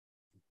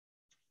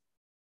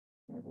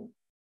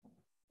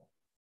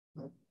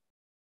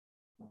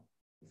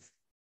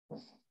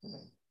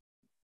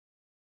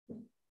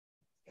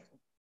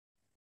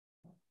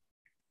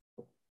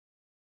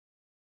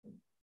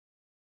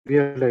We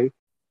are live.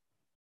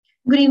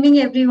 Good evening,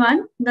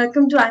 everyone.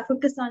 Welcome to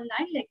iFocus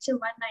Online, Lecture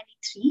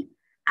 193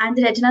 and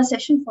the Retina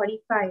Session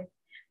 45.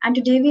 And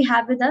today we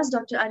have with us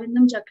Dr.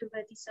 Arindam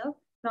Chakravarti, sir,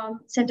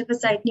 from Center for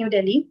Sight, New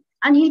Delhi.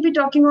 And he'll be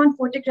talking on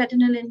photic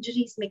retinal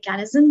injuries,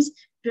 mechanisms,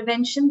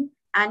 prevention,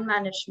 and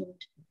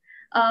management.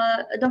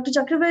 Dr.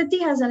 Chakravarti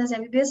has done his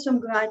MBBS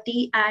from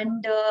Guwahati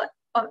and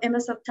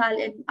MS Avtal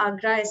in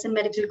Agra SN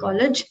Medical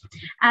College.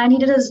 And he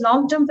did his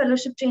long-term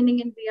fellowship training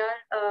in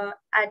VR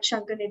at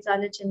Shankar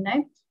Nedzala,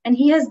 Chennai. And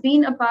he has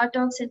been a part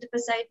of Center for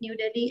Sight, New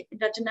Delhi,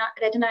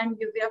 Retina and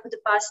Uvea for the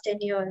past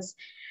 10 years.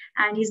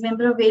 And he's a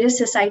member of various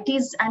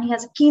societies and he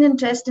has a keen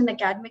interest in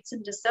academics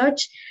and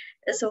research.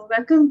 So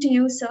welcome to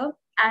you, sir.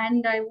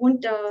 And I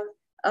won't,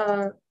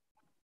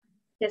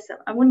 yes, sir,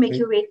 I won't make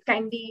you wait.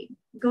 Kindly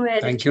go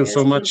ahead. Thank you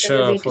so much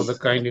for the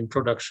kind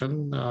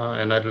introduction.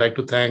 And I'd like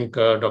to thank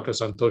Dr.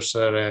 Santosh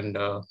sir and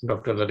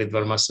Dr. Lalit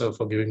Verma sir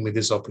for giving me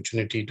this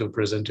opportunity to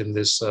present in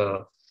this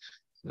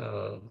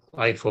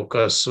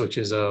iFocus, which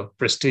is a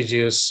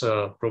prestigious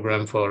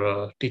program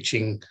for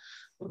teaching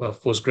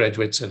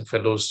postgraduates and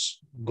fellows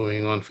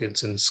going on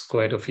since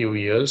quite a few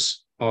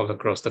years all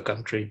across the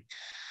country.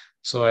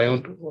 So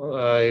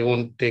I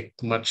won't take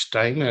much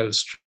time. I'll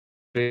share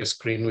the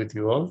screen with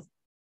you all.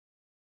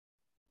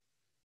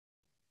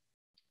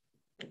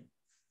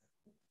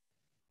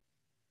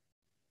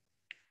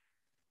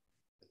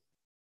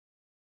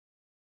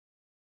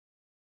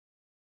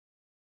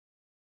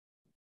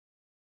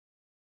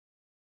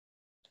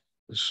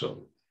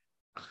 So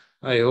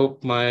I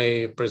hope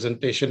my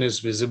presentation is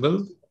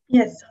visible.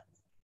 Yes.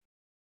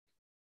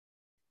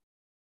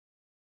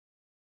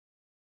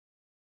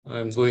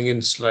 I'm going in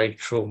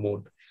slideshow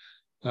mode.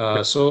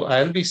 So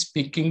I'll be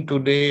speaking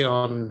today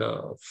on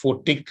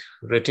photic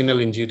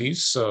retinal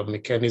injuries,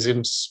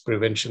 mechanisms,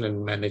 prevention,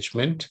 and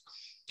management.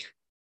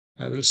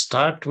 I will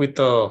start with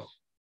a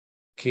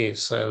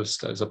case.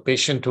 There's a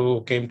patient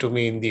who came to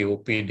me in the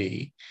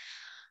OPD.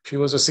 She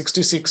was a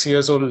 66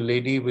 years old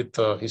lady with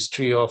a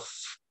history of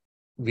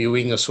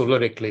viewing a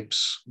solar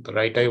eclipse. The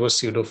right eye was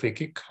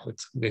pseudophakic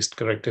with best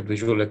corrected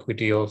visual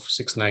acuity of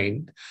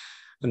 6.9.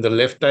 And the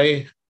left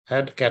eye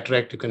had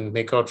cataract. You can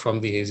make out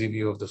from the hazy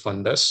view of the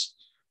fundus.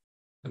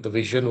 And the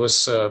vision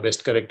was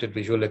best corrected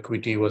visual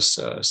acuity was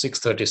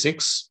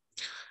 636.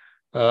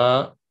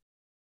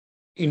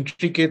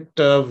 Intricate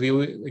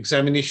view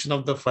examination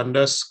of the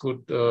fundus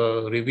could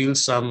reveal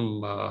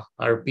some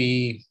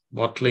RP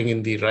mottling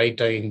in the right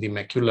eye in the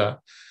macula.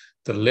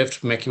 The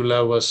left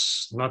macula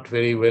was not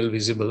very well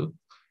visible.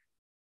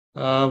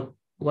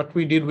 What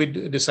we did, we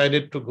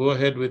decided to go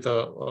ahead with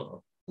a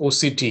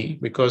OCT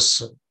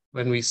because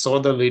when we saw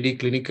the lady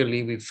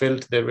clinically, we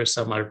felt there were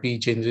some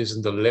RP changes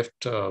in the left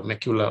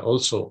macula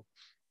also.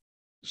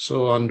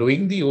 So on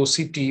doing the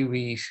OCT,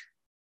 we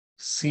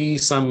see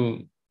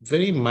some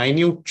very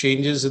minute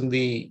changes in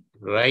the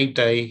right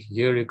eye.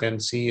 Here you can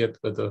see at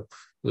the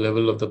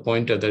level of the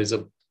pointer, there is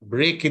a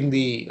break in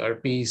the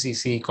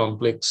RPECC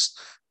complex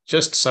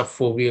just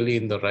subfoveally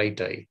in the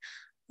right eye.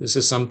 This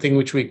is something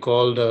which we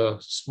called a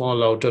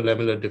small outer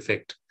lamellar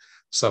defect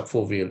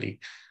subfoveally.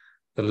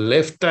 The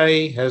left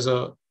eye has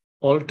a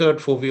altered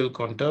foveal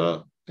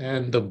contour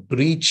and the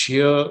breach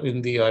here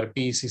in the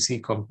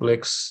RPECC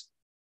complex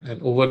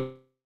and over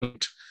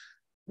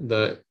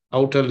the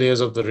outer layers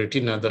of the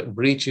retina, the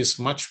breach is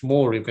much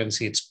more, you can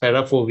see it's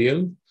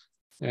parafoveal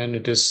and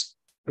it is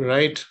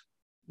right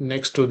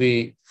next to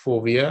the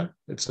fovea.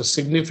 It's a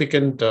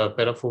significant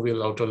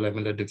parafoveal outer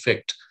lamellar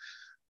defect.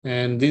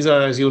 And these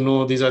are, as you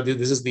know, this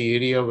is the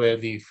area where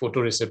the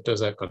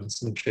photoreceptors are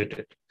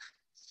concentrated.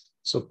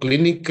 So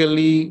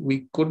clinically,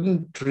 we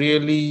couldn't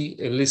really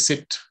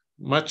elicit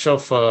much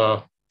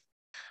of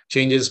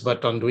changes,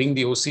 but on doing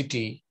the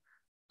OCT,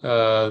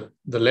 the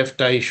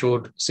left eye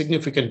showed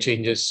significant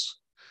changes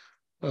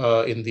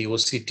in the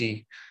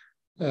OCT,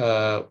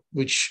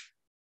 which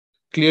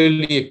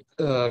clearly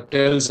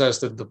tells us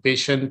that the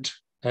patient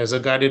has a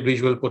guarded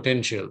visual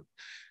potential.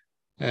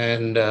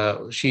 And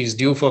she's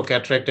due for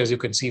cataract, as you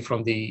can see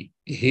from the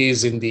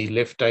haze in the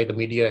left eye, the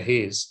media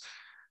haze.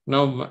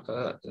 Now,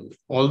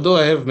 although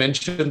I have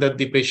mentioned that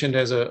the patient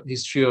has a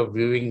history of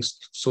viewing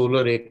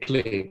solar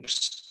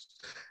eclipse,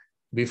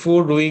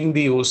 before doing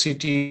the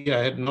OCT,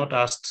 I had not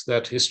asked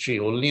that history.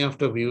 Only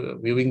after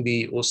viewing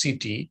the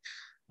OCT,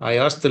 I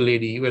asked the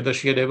lady whether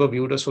she had ever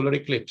viewed a solar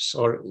eclipse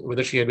or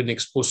whether she had been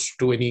exposed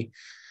to any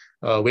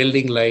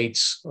welding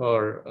lights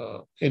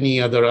or any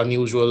other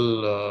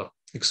unusual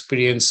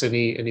experience,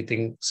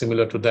 anything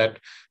similar to that.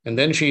 And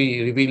then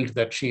she revealed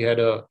that she had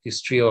a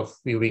history of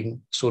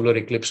viewing solar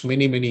eclipse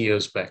many, many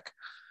years back.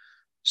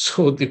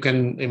 So you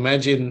can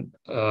imagine,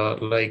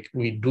 like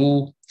we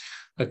do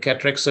a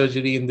cataract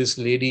surgery in this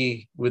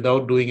lady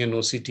without doing an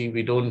OCT.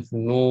 We don't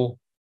know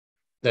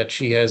that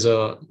she has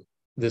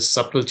this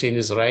subtle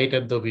changes right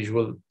at the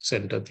visual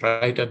center,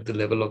 right at the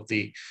level of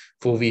the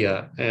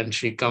fovea. And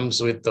she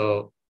comes with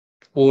a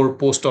poor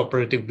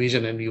post-operative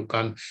vision and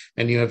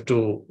you have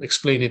to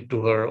explain it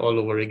to her all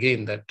over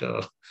again that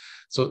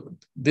so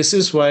this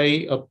is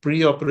why a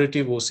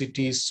pre-operative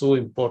OCT is so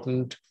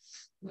important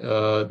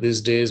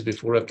these days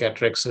before a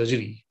cataract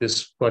surgery.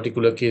 This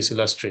particular case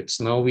illustrates.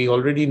 Now we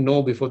already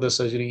know before the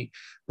surgery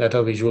that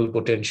our visual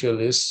potential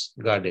is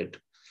guarded.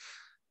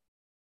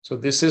 So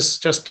this is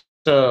just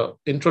an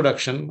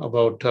introduction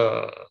about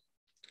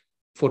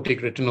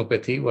photic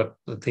retinopathy, what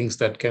the things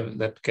that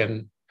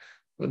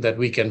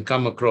we can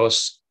come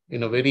across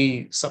in a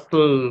very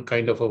subtle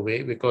kind of a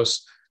way,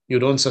 because you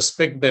don't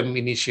suspect them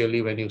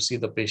initially when you see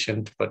the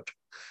patient, but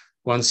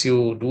once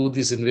you do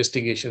these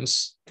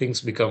investigations,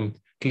 things become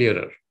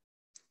clearer.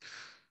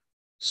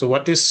 So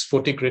what is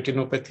photic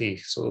retinopathy?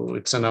 So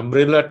it's an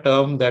umbrella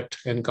term that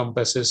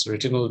encompasses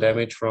retinal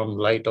damage from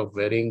light of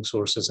varying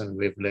sources and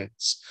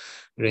wavelengths,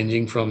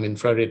 ranging from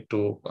infrared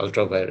to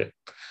ultraviolet.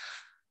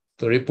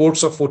 The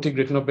reports of photic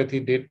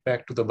retinopathy date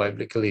back to the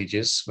biblical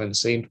ages, when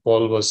Saint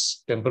Paul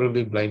was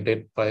temporarily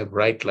blinded by a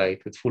bright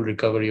light with full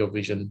recovery of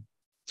vision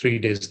 3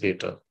 days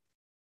later.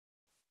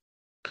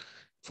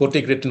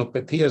 Photic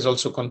retinopathy has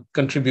also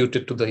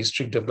contributed to the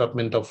historic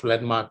development of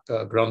landmark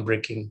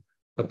groundbreaking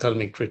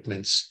ophthalmic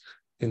treatments.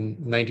 In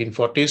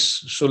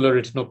 1940s,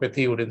 solar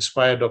retinopathy would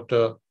inspire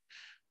Dr.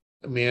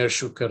 Meir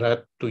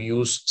Shukarat to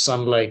use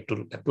sunlight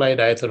to apply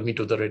diathermy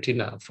to the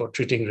retina for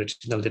treating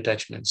retinal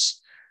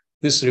detachments.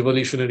 This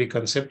revolutionary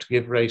concept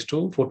gave rise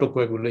to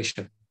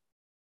photocoagulation.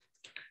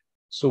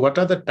 So what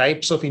are the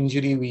types of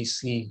injury we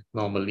see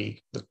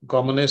normally? The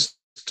commonest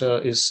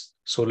is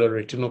solar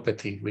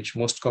retinopathy, which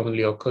most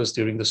commonly occurs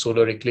during the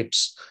solar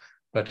eclipse,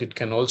 but it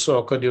can also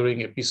occur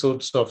during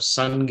episodes of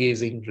sun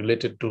gazing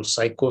related to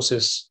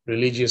psychosis,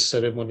 religious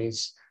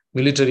ceremonies,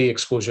 military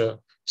exposure,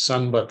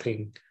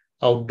 sunbathing,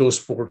 outdoor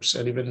sports,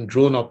 and even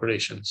drone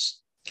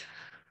operations.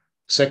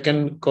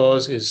 Second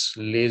cause is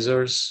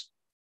lasers.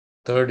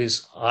 Third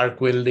is arc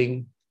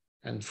welding.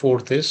 And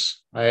fourth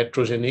is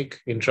iatrogenic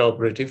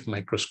intraoperative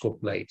microscope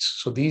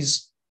lights. So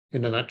these,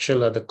 in a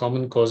nutshell, are the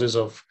common causes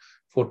of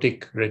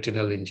photic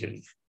retinal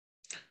injury.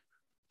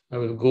 I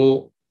will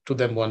go to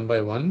them one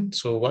by one.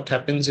 So what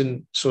happens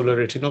in solar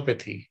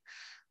retinopathy?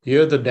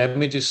 Here, the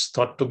damage is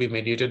thought to be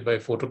mediated by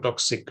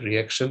phototoxic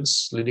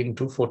reactions, leading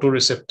to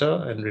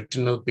photoreceptor and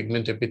retinal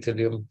pigment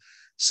epithelium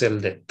cell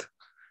death.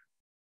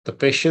 The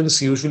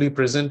patients usually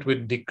present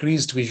with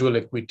decreased visual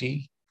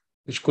acuity,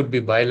 which could be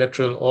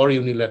bilateral or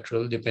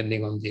unilateral,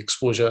 depending on the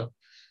exposure,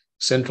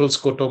 central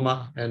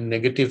scotoma, and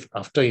negative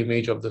after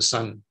image of the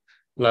sun,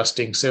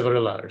 lasting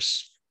several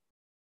hours.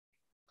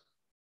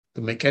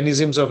 The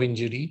mechanisms of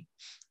injury.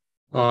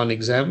 On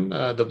exam,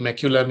 the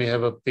macula may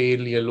have a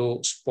pale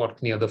yellow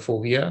spot near the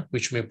fovea,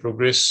 which may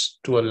progress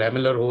to a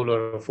lamellar hole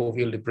or a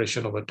foveal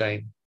depression over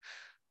time.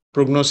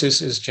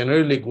 Prognosis is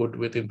generally good,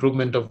 with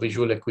improvement of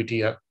visual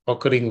acuity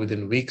occurring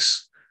within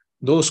weeks.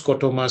 Those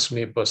scotomas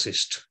may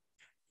persist.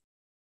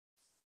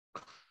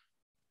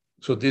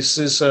 So this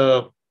is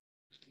a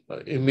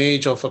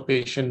image of a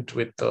patient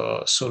with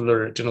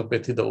solar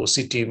retinopathy, the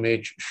OCT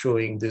image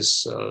showing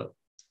this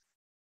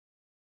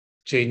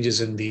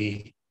changes in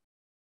the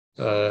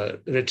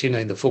retina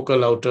in the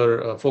focal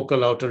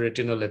outer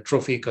retinal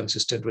atrophy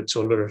consistent with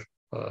solar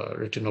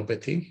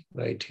retinopathy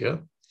right here.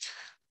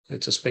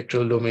 It's a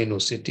spectral domain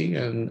OCT,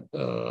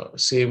 and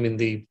same in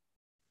the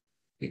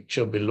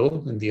picture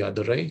below in the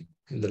other eye,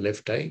 in the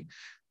left eye.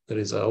 There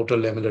is an outer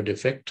lamellar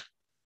defect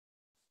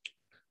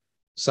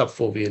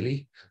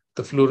subfoveally.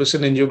 The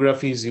fluorescent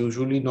angiography is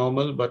usually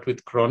normal, but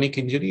with chronic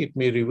injury, it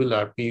may reveal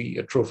RP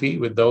atrophy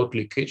without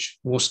leakage.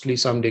 Mostly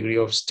some degree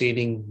of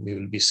staining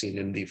will be seen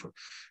in the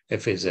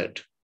FAZ.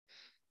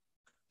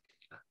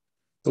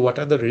 So what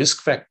are the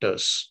risk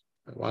factors?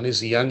 One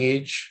is young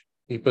age.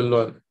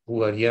 People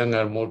who are young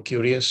are more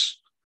curious,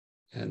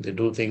 and they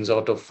do things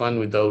out of fun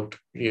without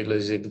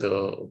realizing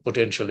the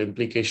potential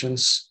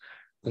implications.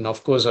 And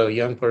of course, a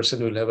young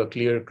person will have a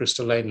clear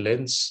crystalline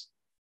lens.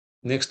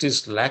 Next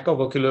is lack of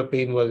ocular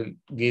pain while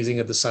gazing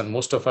at the sun.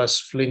 Most of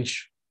us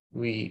flinch.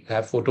 We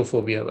have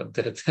photophobia, but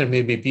there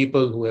may be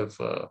people who have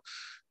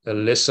a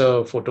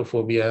lesser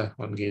photophobia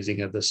on gazing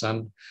at the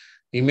sun.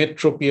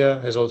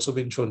 Emmetropia has also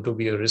been shown to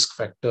be a risk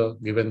factor,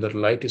 given that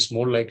light is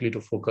more likely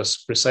to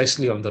focus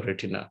precisely on the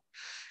retina.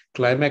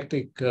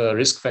 Climatic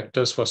risk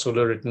factors for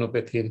solar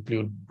retinopathy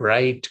include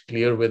bright,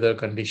 clear weather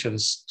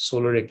conditions,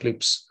 solar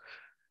eclipse,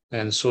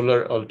 and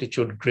solar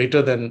altitude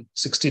greater than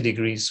 60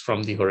 degrees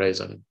from the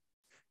horizon.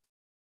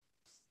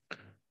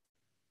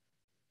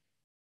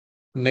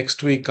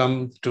 Next, we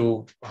come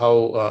to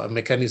how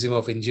mechanism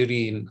of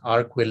injury in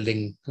arc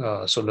welding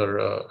arc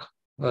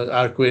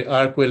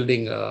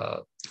welding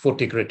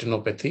photic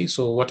retinopathy.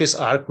 So what is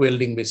arc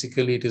welding?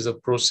 Basically, it is a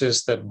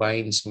process that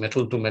binds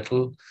metal to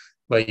metal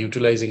by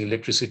utilizing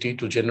electricity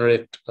to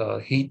generate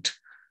heat.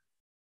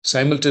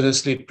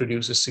 Simultaneously, it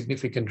produces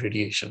significant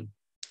radiation.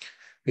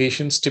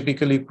 Patients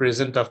typically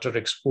present after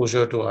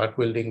exposure to arc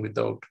welding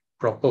without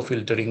proper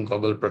filtering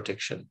goggle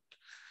protection.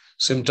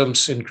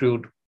 Symptoms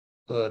include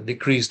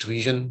decreased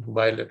vision,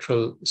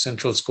 bilateral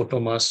central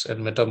scotomas, and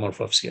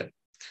metamorphopsia.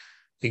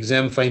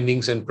 Exam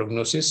findings and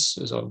prognosis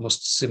is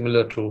almost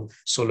similar to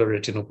solar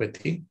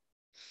retinopathy.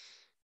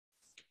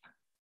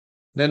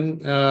 Then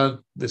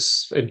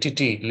this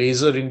entity,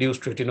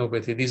 laser-induced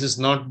retinopathy. This is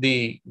not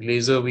the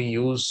laser we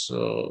use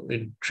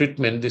in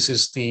treatment. This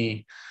is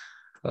the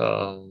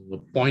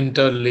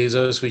pointer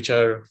lasers, which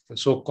are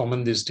so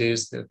common these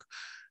days.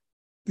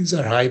 These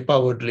are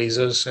high-powered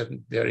lasers,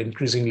 and they are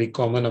increasingly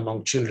common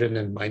among children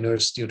and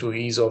minors due to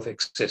ease of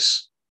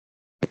access.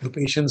 The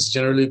patients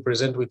generally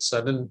present with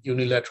sudden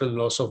unilateral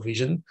loss of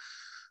vision.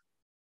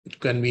 It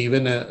can be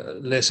even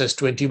less as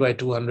 20 by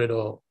 200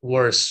 or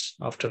worse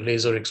after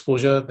laser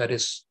exposure that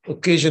is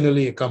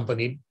occasionally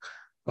accompanied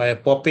by a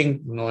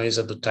popping noise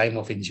at the time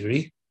of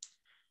injury.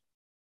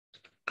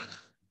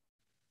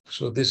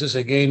 So this is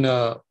again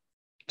a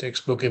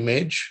textbook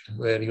image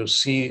where you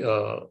see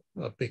a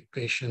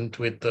patient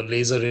with a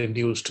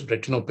laser-induced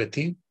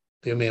retinopathy.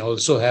 They may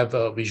also have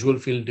a visual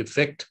field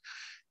defect.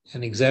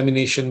 An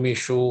examination may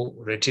show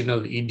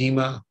retinal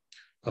edema,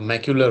 a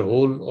macular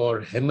hole,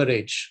 or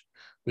hemorrhage,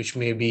 which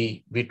may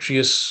be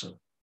vitreous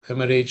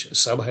hemorrhage,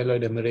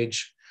 subhyaloid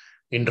hemorrhage,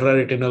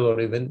 intraretinal, or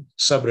even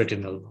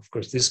subretinal. Of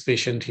course, this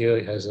patient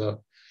here has a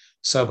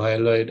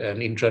subhyaloid and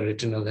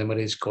intraretinal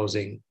hemorrhage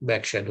causing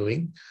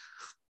backshadowing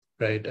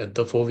right at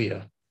the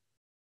fovea.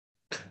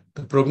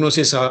 The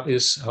prognosis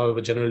is,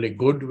 however, generally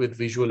good, with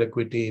visual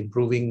acuity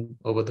improving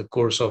over the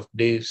course of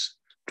days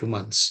to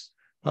months.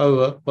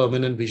 However,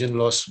 permanent vision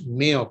loss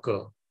may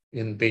occur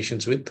in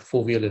patients with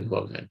foveal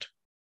involvement.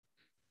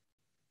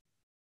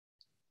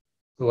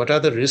 What are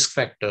the risk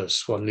factors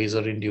for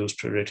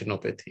laser-induced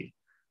retinopathy?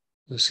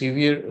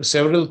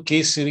 Several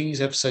case series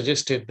have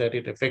suggested that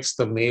it affects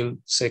the male,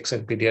 sex,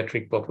 and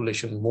pediatric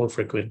population more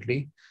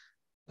frequently.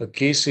 A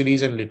case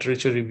series and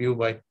literature review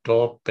by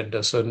Top,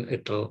 Pedersen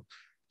et al.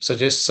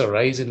 Suggests a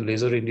rise in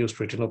laser-induced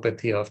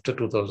retinopathy after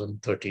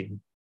 2013.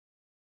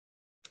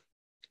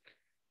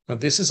 Now,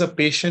 this is a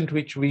patient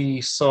which we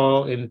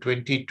saw in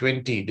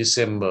 2020,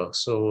 December.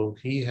 So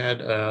he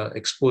had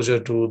exposure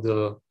to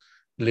the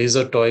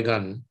laser toy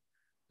gun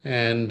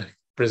and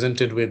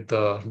presented with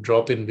a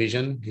drop in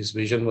vision. His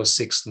vision was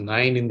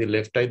 6/9 in the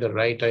left eye. The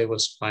right eye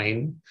was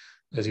fine,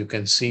 as you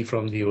can see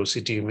from the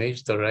OCT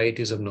image. The right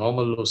is a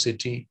normal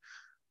OCT,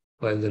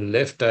 while the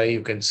left eye,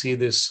 you can see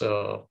this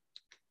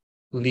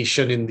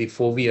lesion in the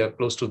fovea,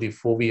 close to the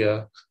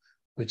fovea,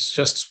 which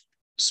just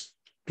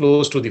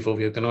close to the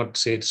fovea. You cannot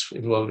say it's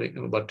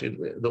involving, but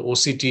the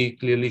OCT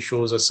clearly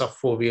shows a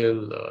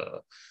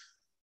subfoveal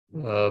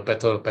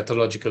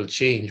pathological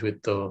change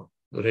with the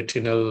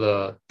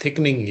retinal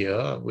thickening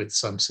here, with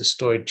some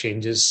cystoid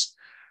changes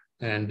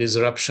and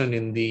disruption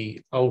in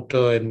the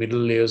outer and middle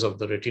layers of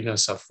the retina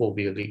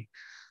subfoveally.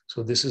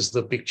 So this is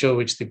the picture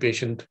which the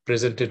patient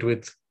presented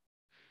with.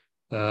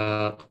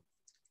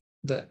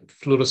 The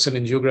fluorescent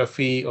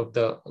angiography of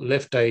the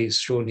left eye is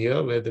shown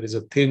here, where there is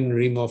a thin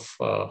rim of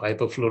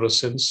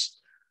hyperfluorescence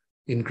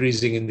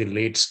increasing in the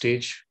late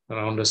stage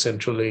around a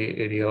central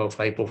area of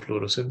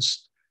hypofluorescence.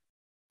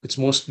 It's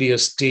mostly a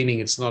staining.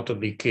 It's not a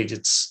leakage.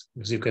 It's,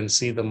 as you can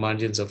see, the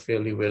margins are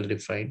fairly well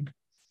defined.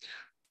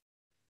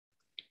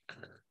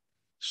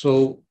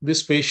 So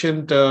this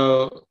patient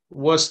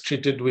was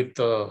treated with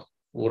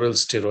oral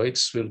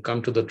steroids. We'll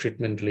come to the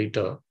treatment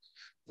later,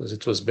 because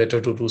it was better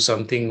to do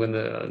something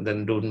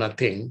than do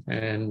nothing.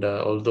 And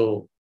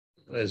although,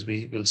 as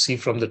we will see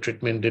from the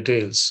treatment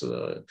details,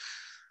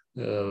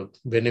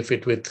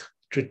 benefit with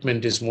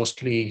treatment is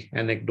mostly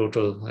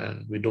anecdotal,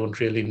 and we don't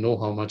really know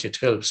how much it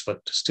helps.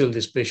 But still,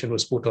 this patient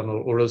was put on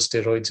oral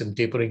steroids in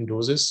tapering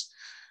doses.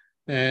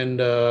 And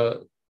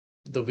the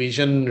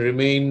vision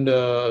remained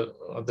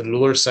on the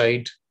lower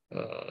side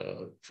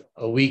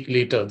a week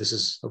later. This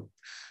is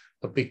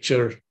a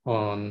picture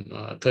on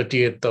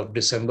 30th of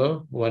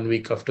December, 1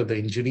 week after the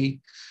injury.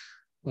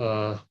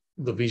 The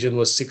vision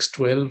was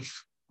 6/12,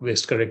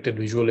 waist-corrected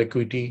visual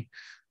acuity.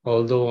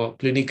 Although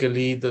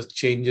clinically the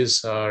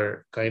changes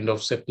are kind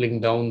of settling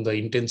down, the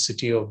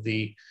intensity of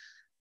the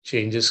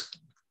changes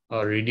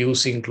are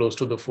reducing close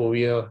to the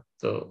fovea.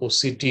 The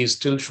OCT is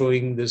still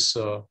showing this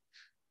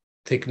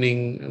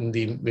thickening in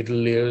the middle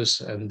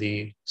layers, and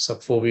the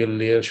subfoveal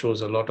layer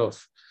shows a lot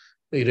of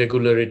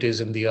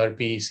irregularities in the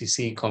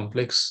RPE-CC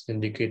complex,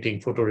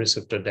 indicating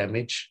photoreceptor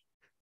damage.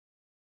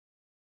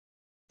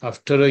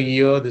 After a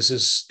year, this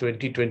is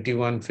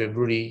 2021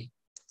 February,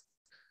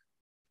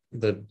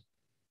 the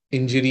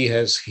injury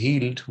has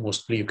healed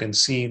mostly. You can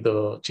see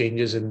the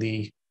changes in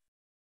the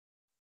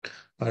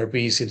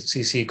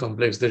RPE-CC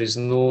complex. There is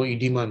no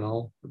edema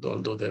now,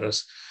 although there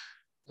is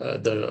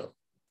the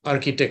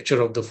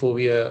architecture of the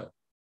fovea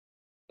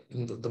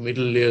in the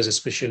middle layers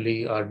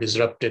especially are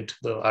disrupted.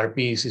 The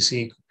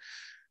RPE-CC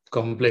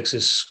complex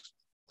is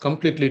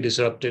completely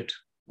disrupted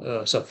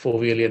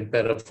subfoveally and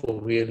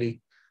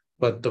parafoveally,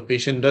 but the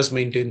patient does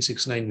maintain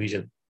 6/9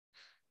 vision.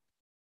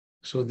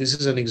 So this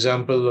is an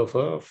example of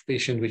a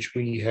patient which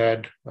we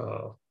had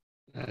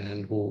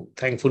and who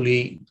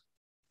thankfully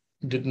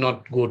did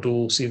not go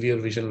to severe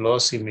vision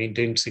loss. He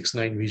maintained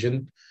 6/9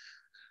 vision.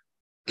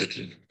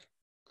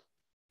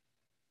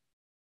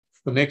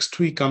 Next,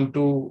 we come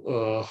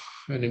to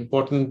an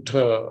important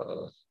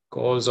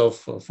cause of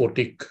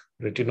photic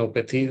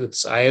retinopathy.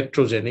 It's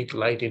iatrogenic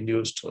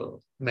light-induced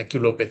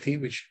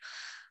maculopathy, which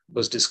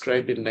was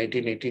described in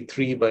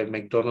 1983 by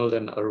McDonald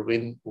and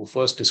Irwin, who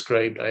first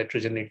described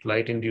iatrogenic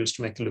light-induced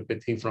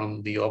maculopathy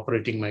from the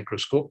operating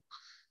microscope.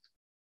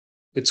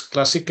 It's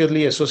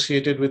classically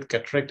associated with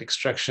cataract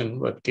extraction,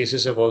 but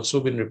cases have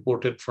also been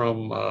reported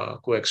from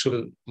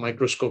coaxial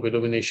microscope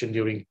illumination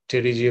during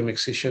pterygium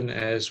excision,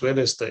 as well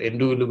as the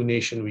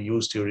endoillumination we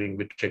use during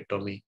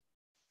vitrectomy.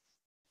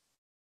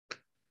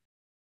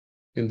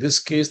 In this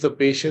case, the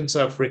patients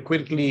are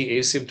frequently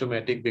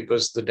asymptomatic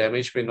because the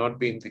damage may not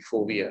be in the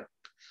fovea.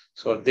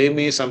 So they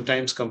may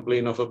sometimes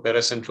complain of a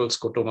paracentral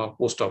scotoma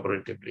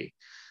postoperatively.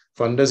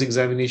 Fundus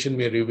examination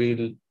may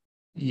reveal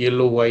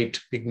yellow-white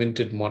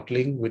pigmented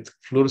mottling with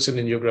fluorescent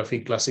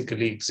angiography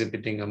classically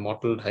exhibiting a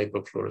mottled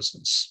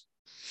hyperfluorescence.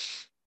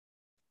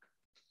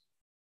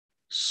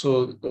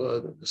 So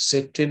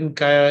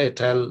Setinkaya et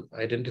al.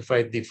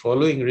 Identified the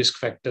following risk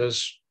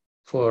factors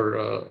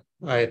for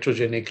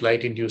iatrogenic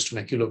light-induced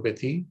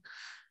maculopathy.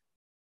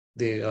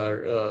 They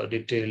are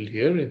detailed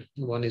here.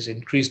 One is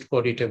increased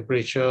body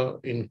temperature,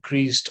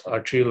 increased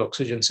arterial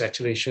oxygen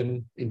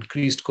saturation,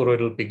 increased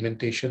choroidal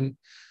pigmentation,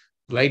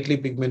 lightly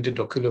pigmented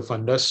ocular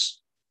fundus,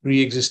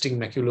 pre-existing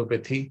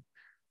maculopathy,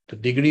 the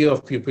degree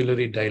of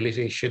pupillary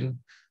dilatation,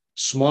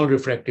 small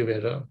refractive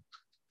error,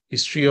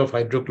 history of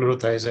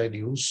hydrochlorothiazide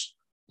use,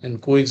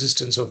 and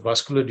coexistence of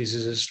vascular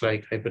diseases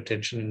like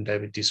hypertension and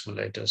diabetes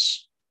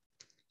mellitus.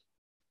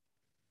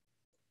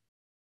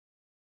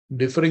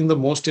 Differing the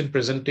most in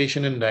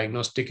presentation and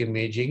diagnostic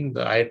imaging,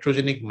 the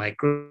iatrogenic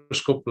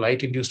microscope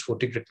light-induced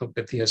photic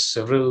retinopathy has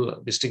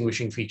several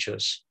distinguishing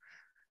features.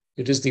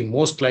 It is the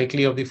most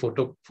likely of the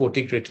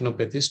photic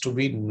retinopathies to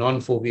be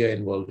non-fovea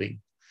involving.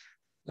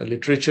 A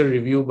literature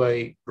review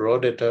by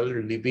Rod et al.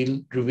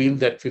 Revealed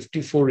that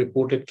 54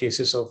 reported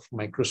cases of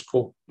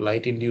microscope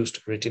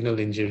light-induced retinal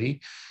injury,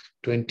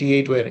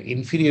 28 were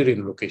inferior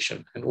in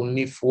location, and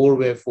only 4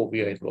 were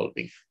fovea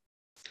involving.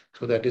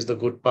 So that is the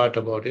good part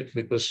about it,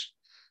 because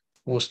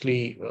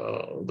mostly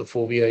the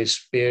fovea is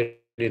spared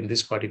in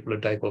this particular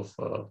type of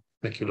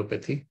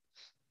maculopathy.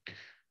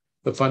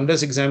 The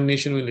fundus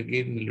examination will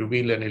again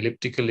reveal an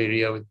elliptical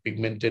area with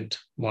pigmented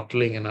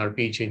mottling and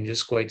RPE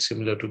changes quite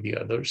similar to the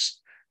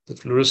others. The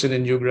fluorescent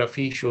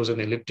angiography shows an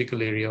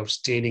elliptical area of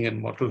staining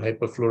and mottled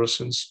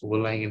hyperfluorescence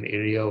overlying an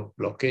area of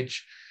blockage.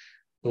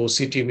 The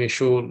OCT may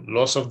show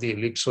loss of the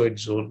ellipsoid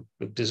zone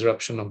with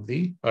disruption of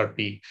the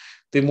RPE.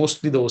 The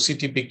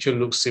OCT picture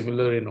looks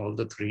similar in all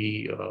the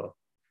 3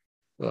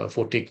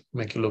 photic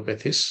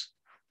maculopathies.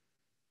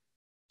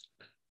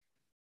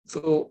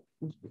 So,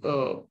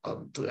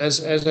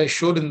 as I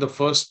showed in the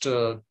first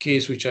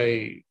case, which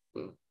I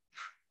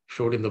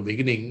showed in the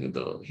beginning,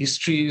 the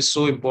history is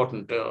so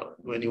important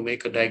when you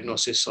make a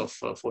diagnosis of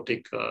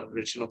photic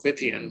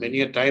retinopathy, and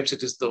many a times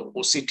it is the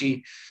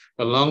OCT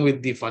along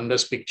with the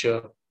fundus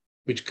picture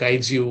which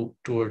guides you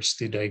towards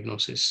the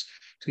diagnosis.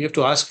 So you have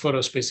to ask for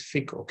a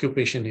specific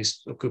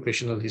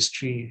occupational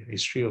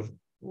history of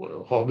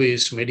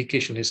hobbies,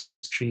 medication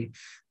history,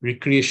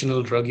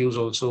 recreational drug use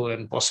also,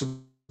 and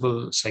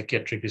possible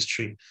psychiatric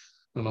history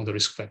among the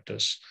risk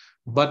factors.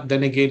 But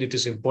then again, it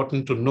is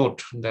important to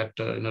note that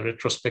in a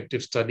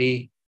retrospective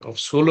study of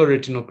solar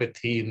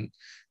retinopathy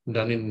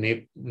done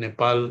in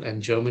Nepal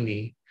and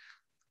Germany,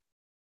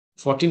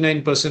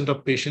 49%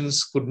 of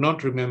patients could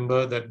not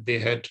remember that they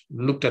had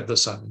looked at the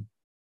sun.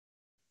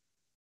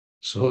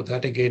 So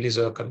that again is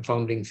a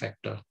confounding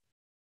factor.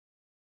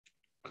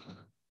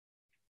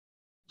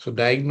 So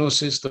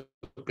diagnosis, the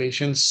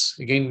patients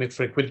again may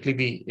frequently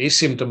be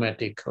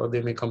asymptomatic, or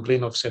they may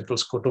complain of central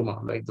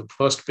scotoma. Like the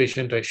first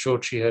patient I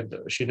showed,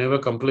 she never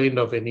complained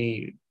of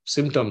any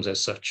symptoms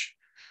as such.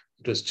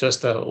 It was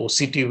just the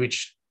OCT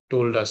which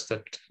told us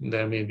that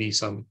there may be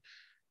some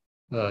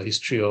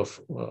history of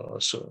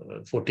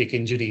photic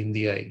injury in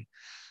the eye.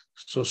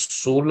 So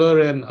solar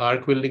and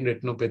arc-welding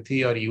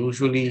retinopathy are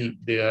usually,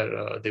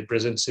 they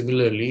present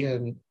similarly,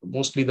 and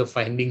mostly the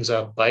findings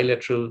are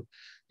bilateral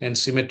and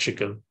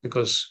symmetrical,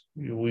 because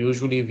you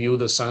usually view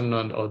the sun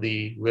or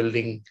the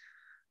welding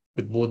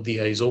with both the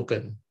eyes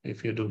open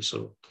if you do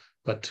so.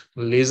 But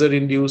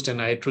laser-induced and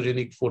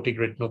iatrogenic photic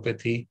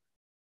retinopathy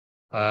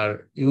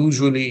are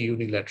usually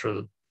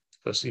unilateral,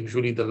 because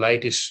usually the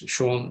light is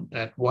shown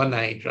at one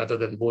eye rather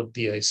than both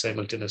the eyes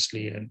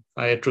simultaneously, and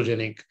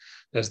iatrogenic,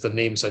 as the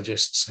name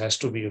suggests, has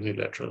to be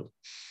unilateral.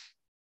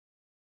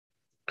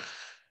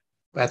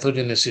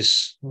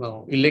 Pathogenesis.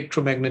 Now,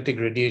 electromagnetic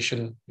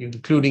radiation,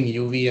 including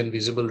UV and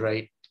visible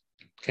light,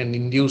 can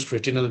induce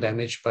retinal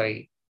damage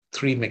by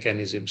 3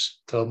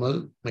 mechanisms: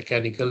 thermal,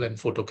 mechanical, and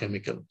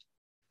photochemical.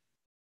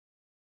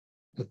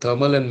 The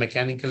thermal and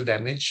mechanical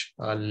damage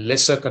are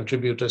lesser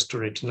contributors to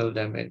retinal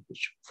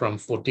damage from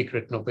photic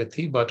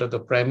retinopathy, but are the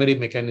primary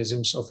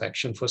mechanisms of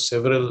action for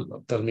several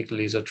ophthalmic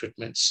laser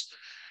treatments.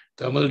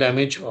 Thermal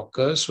damage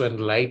occurs when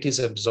light is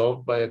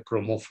absorbed by a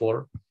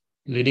chromophore,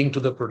 leading to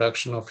the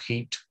production of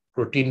heat,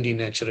 protein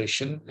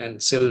denaturation,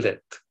 and cell death.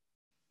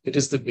 It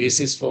is the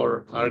basis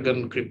for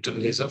argon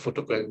krypton laser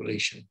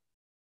photocoagulation.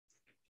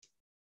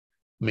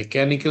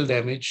 Mechanical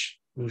damage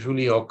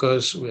usually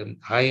occurs when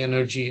high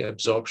energy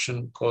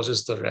absorption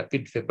causes the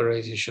rapid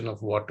vaporization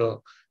of water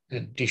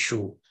and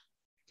tissue,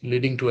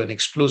 leading to an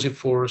explosive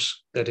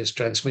force that is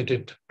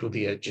transmitted to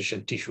the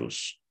adjacent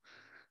tissues.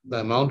 The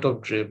amount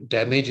of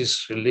damage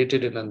is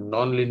related in a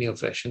non-linear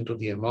fashion to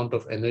the amount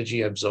of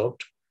energy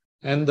absorbed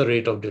and the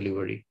rate of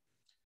delivery.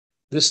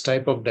 This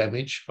type of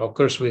damage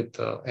occurs with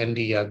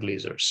ND-YAG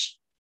lasers.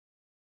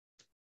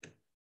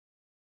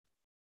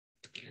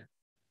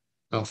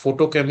 Now,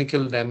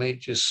 photochemical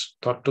damage is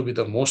thought to be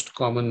the most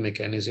common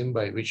mechanism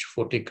by which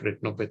photic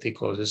retinopathy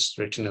causes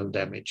retinal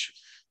damage.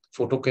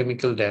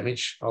 Photochemical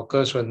damage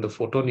occurs when the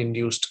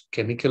photon-induced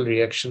chemical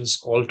reactions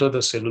alter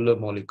the cellular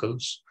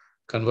molecules,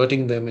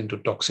 converting them into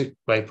toxic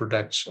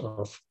byproducts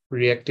of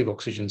reactive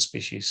oxygen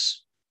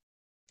species.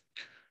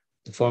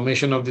 The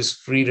formation of these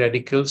free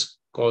radicals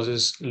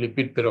causes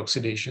lipid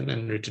peroxidation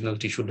and retinal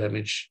tissue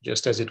damage,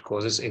 just as it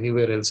causes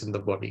anywhere else in the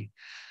body.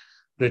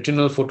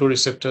 Retinal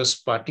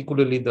photoreceptors,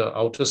 particularly the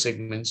outer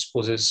segments,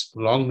 possess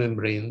long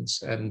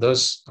membranes and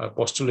thus are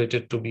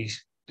postulated to be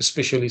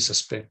especially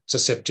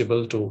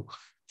susceptible to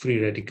free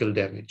radical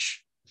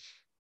damage.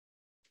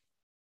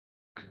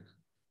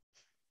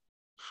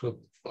 So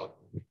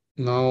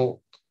now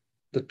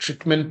the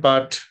treatment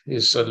part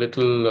is a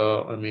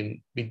little,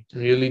 we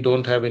really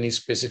don't have any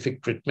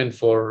specific treatment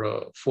for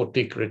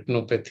photic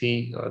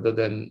retinopathy other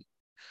than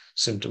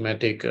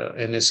symptomatic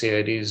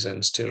NSAIDs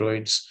and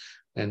steroids.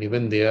 And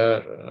even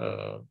there,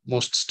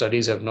 most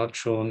studies have not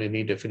shown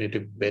any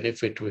definitive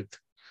benefit with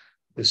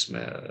this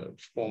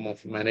form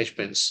of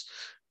managements.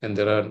 And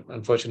there are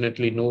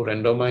unfortunately no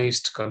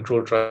randomized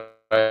controlled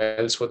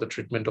trials for the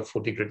treatment of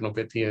photic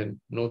retinopathy,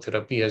 and no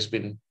therapy has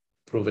been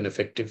proven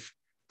effective.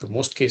 The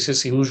most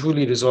cases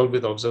usually resolve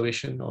with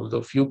observation,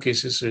 although few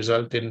cases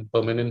result in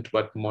permanent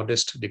but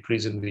modest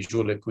decrease in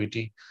visual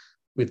acuity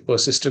with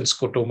persistent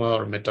scotoma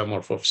or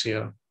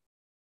metamorphopsia.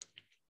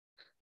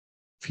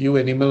 Few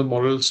animal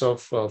models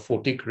of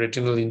photic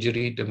retinal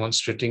injury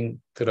demonstrating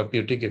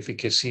therapeutic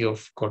efficacy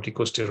of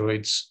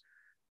corticosteroids.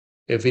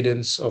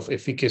 Evidence of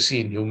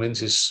efficacy in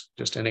humans is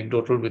just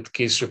anecdotal with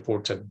case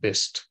reports at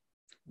best.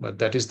 But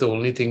that is the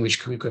only thing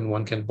which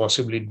one can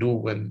possibly do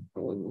when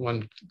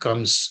one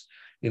comes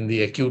in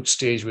the acute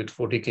stage with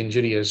photic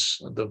injury, as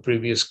the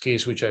previous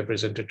case which I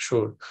presented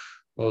showed.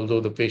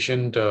 Although the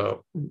patient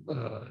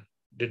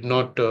did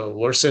not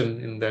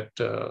worsen in that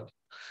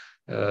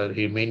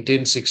he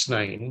maintained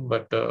 6.9,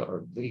 but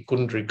he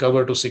couldn't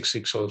recover to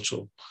 6.6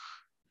 also.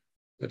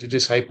 But it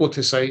is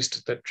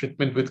hypothesized that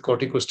treatment with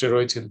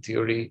corticosteroids in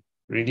theory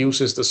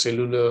reduces the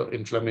cellular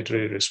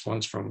inflammatory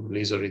response from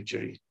laser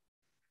injury.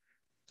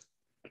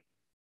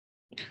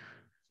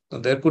 Now,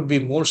 there could be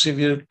more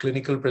severe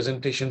clinical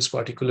presentations,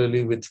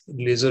 particularly with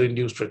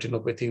laser-induced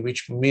retinopathy,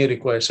 which may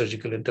require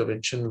surgical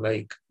intervention,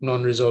 like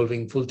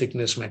non-resolving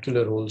full-thickness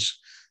macular holes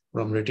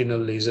from retinal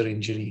laser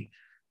injury,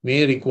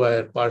 may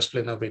require pars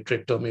plana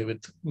vitrectomy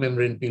with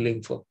membrane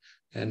peeling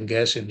and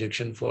gas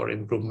injection for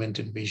improvement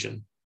in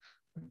vision.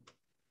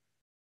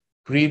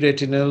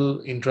 Pre-retinal,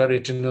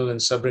 intraretinal, and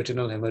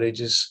subretinal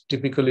hemorrhages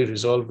typically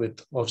resolve with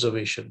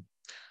observation.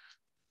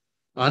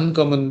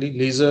 Uncommonly,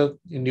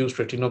 laser-induced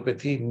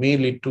retinopathy may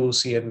lead to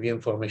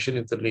CNVM formation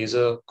if the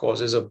laser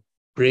causes a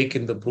break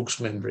in the Brooks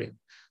membrane.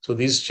 So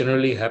this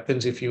generally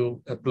happens if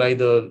you apply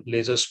the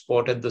laser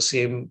spot at the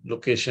same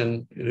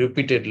location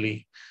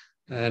repeatedly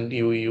and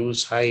you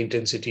use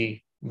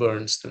high-intensity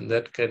burns, then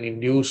that can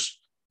induce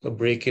a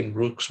break in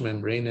Brooks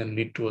membrane and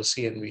lead to a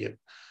CNVM.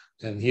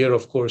 And here,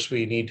 of course,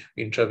 we need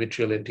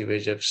intravitreal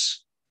anti-VEGFs.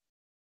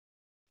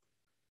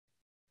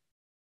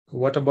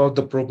 What about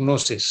the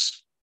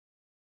prognosis?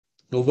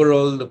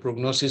 Overall, the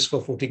prognosis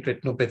for photic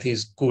retinopathy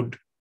is good.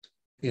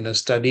 In a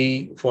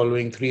study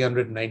following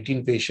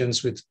 319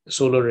 patients with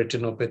solar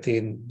retinopathy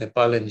in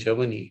Nepal and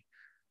Germany,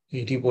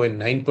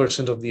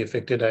 80.9% of the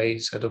affected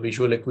eyes had a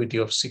visual acuity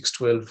of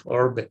 612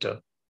 or better.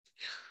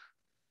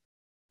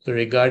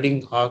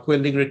 Regarding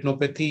arc-welding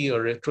retinopathy, a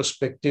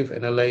retrospective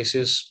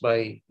analysis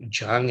by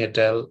Zhang et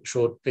al.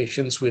 Showed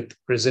patients with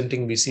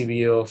presenting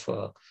BCVA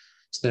of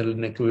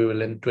Snellen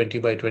equivalent 20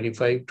 by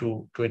 25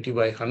 to 20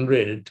 by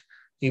 100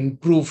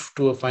 improved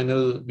to a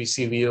final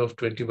BCVA of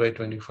 20 by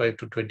 25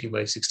 to 20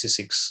 by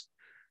 66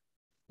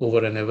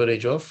 over an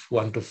average of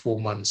 1 to 4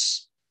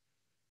 months.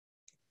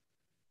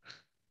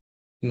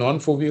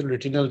 Non-foveal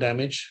retinal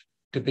damage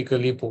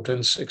typically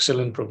portends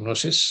excellent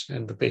prognosis,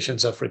 and the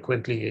patients are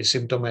frequently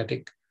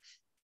asymptomatic.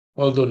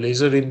 Although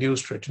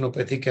laser-induced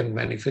retinopathy can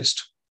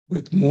manifest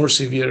with more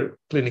severe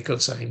clinical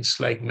signs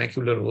like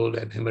macular hole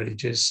and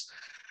hemorrhages,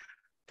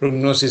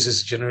 prognosis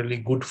is generally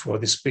good for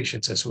these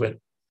patients as well.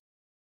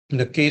 In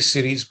the case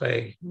series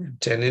by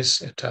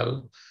Dinesh et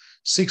al.,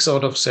 6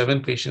 out of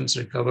 7 patients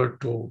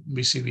recovered to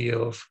BCVA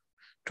of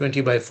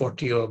 20 by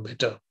 40 or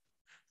better,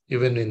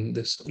 even in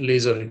this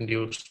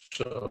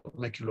laser-induced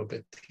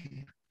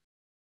maculopathy.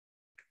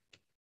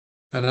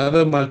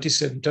 Another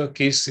multi-center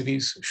case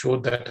series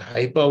showed that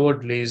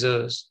high-powered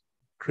lasers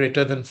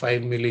greater than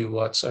 5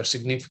 milliwatts are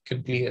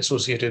significantly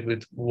associated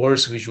with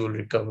worse visual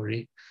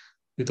recovery,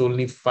 with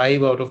only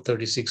 5 out of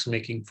 36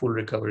 making full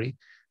recovery,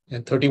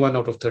 and 31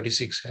 out of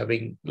 36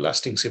 having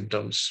lasting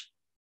symptoms.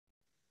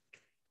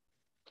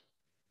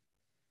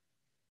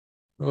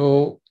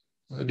 So,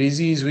 a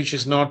disease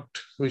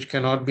which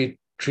cannot be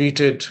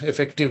treated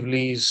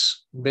effectively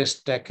is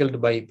best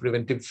tackled by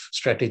preventive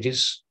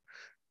strategies,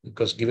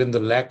 because given the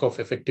lack of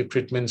effective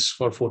treatments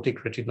for photic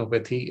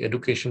retinopathy,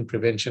 education,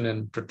 prevention,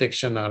 and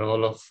protection are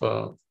all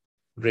of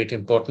great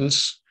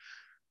importance.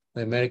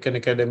 The American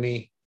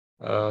Academy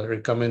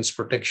recommends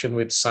protection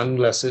with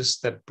sunglasses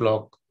that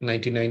block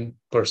 99%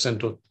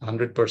 to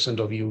 100%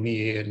 of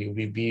UVA and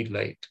UVB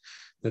light.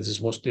 This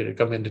is mostly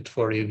recommended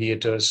for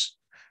aviators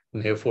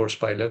and Air Force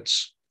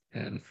pilots.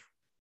 And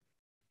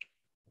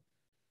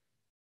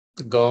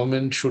the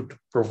government should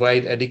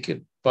provide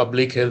adequate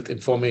public health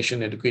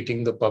information,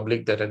 educating the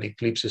public that an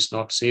eclipse is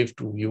not safe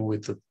to view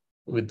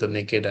with the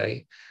naked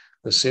eye.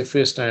 The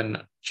safest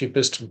and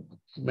cheapest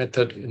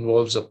method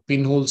involves a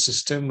pinhole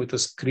system with a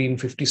screen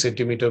 50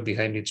 centimeters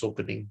behind its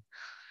opening.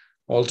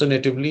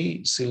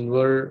 Alternatively,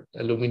 silver,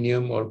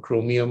 aluminum, or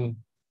chromium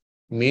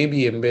may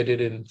be embedded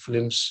in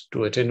films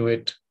to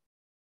attenuate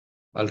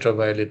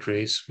ultraviolet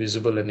rays,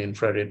 visible and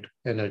infrared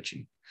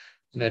energy.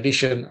 In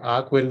addition,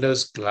 arc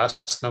welders' glass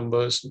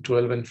numbers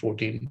 12 and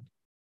 14,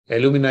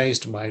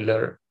 aluminized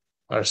mylar,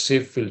 are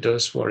safe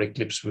filters for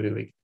eclipse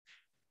viewing.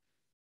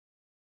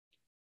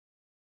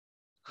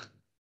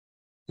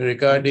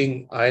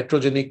 Regarding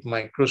iatrogenic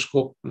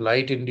microscope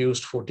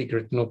light-induced photic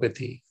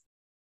retinopathy,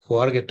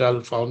 Huarg et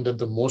al. Found that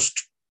the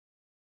most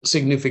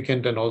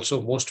significant and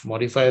also most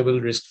modifiable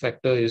risk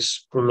factor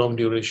is prolonged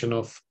duration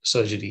of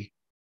surgery.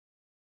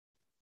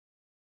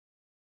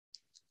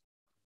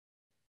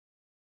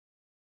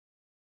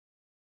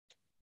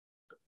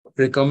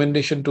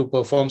 Recommendation to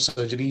perform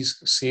surgeries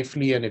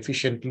safely and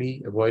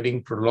efficiently,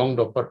 avoiding prolonged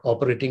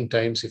operating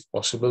times if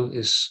possible,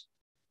 is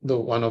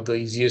one of the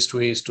easiest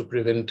ways to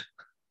prevent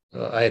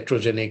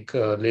iatrogenic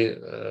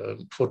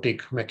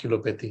photic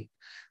maculopathy.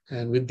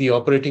 And with the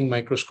operating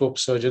microscope,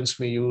 surgeons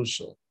may use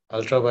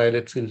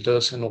ultraviolet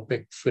filters and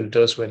opaque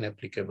filters when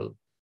applicable.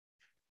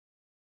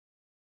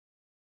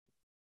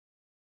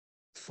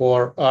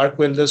 For arc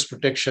welders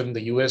protection,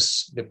 the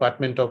US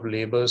Department of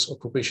Labor's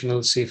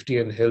Occupational Safety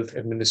and Health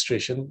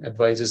Administration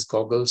advises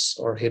goggles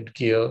or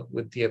headgear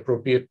with the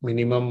appropriate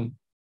minimum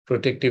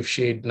protective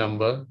shade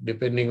number,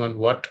 depending on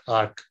what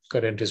arc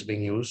current is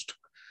being used.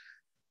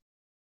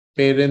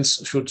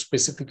 Parents should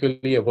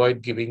specifically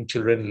avoid giving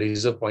children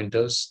laser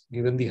pointers,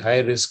 given the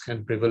high risk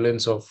and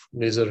prevalence of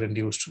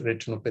laser-induced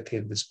retinopathy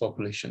in this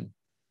population.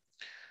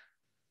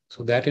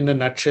 So that in a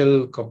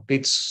nutshell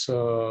completes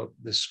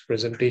this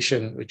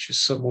presentation, which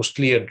is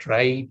mostly a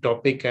dry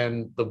topic.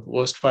 And the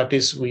worst part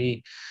is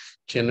we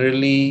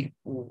generally,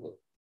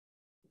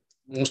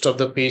 most of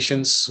the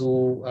patients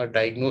who are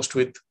diagnosed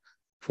with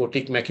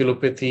photic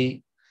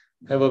maculopathy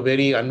have a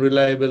very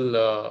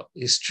unreliable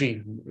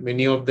history.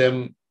 Many of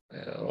them,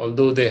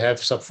 although they have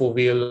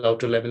subfoveal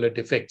outer lamellar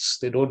defects,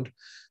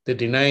 they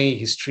deny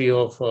history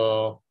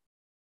of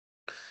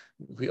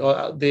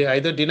they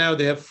either deny or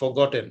they have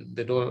forgotten.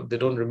 They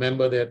don't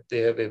remember that they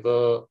have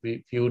ever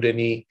viewed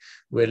any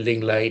welding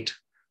light.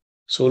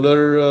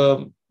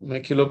 Solar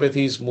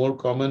maculopathy is more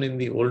common in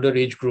the older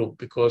age group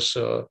because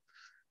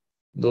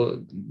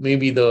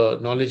maybe the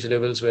knowledge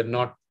levels were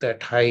not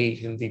that high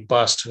in the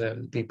past,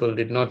 and people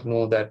did not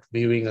know that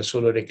viewing a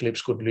solar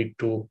eclipse could lead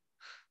to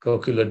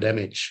ocular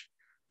damage.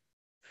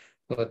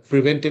 But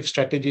preventive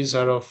strategies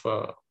are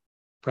of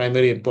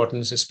primary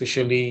importance,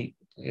 especially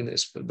in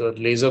the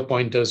laser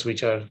pointers,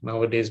 which are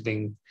nowadays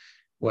being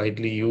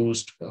widely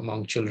used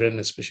among children,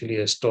 especially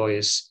as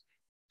toys.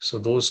 So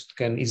those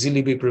can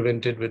easily be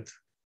prevented with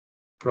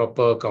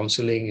proper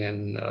counseling,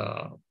 and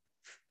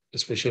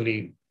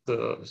especially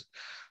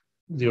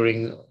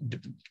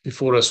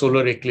before a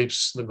solar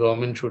eclipse, the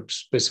government should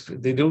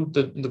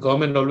the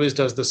government always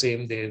does the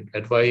same. They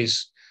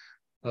advise,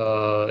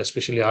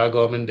 especially our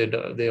government,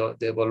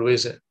 they've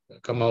always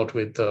come out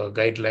with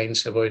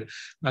guidelines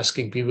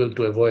asking people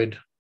to avoid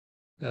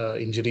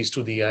injuries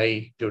to the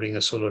eye during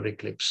a solar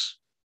eclipse.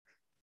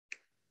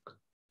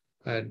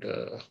 And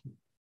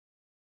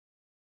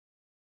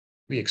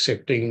be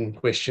accepting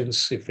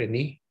questions, if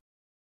any.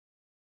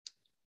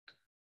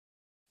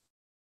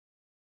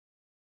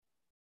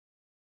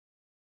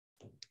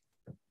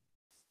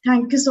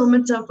 Thank you so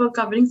much, sir, for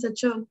covering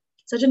such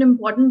an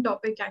important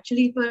topic.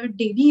 Actually, for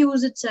daily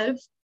use itself,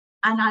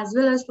 and as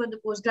well as for the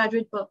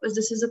postgraduate purpose,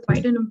 this is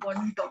quite an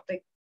important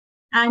topic.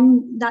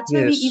 And that's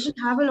why we even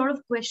have a lot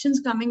of questions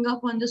coming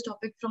up on this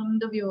topic from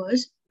the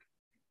viewers.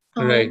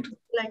 Right. Would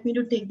you like me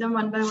to take them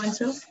one by one,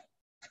 sir?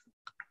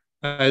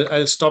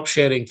 I'll stop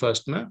sharing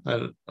first, na?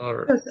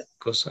 I'll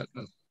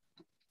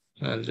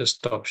just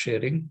stop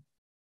sharing.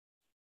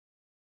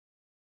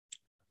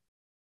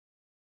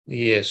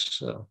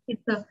 Yes.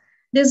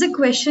 There's a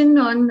question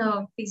on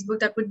Facebook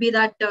that would be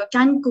that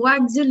can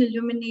coaxial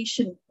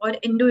illumination or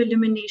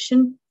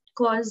endo-illumination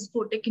cause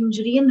photic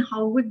injury, and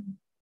how would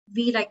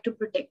we like to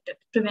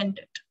prevent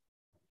it?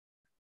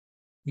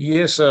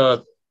 Yes,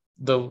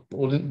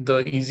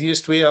 the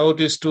easiest way out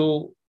is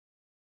to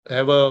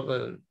have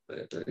a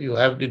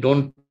you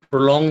don't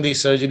prolong the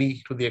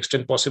surgery to the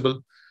extent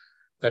possible.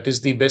 That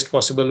is the best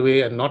possible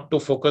way, and not to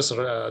focus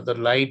the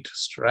light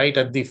right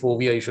at the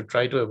fovea. You should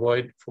try to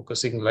avoid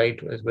focusing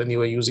light when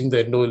you are using the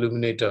endo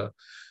illuminator.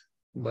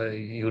 But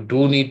you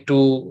do need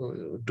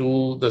to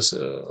do this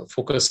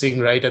focusing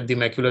right at the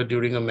macula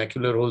during a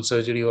macular hole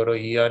surgery or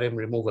a ERM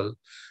removal.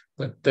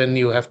 But then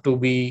you have to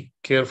be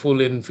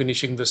careful in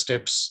finishing the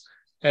steps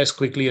as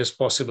quickly as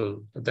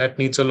possible. That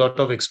needs a lot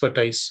of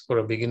expertise. For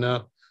a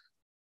beginner,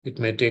 it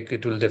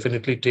will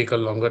definitely take a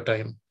longer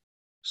time.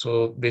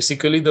 So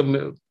basically,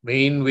 the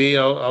main way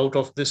out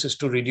of this is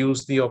to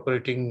reduce the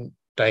operating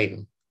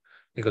time,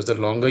 because the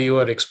longer you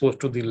are exposed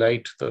to the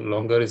light, the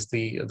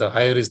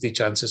higher is the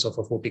chances of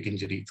a photic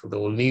injury. So the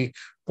only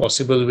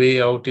possible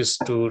way out is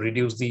to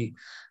reduce the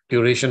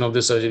duration of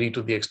the surgery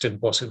to the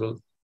extent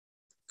possible.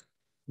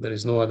 There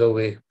is no other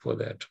way for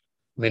that.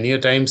 Many a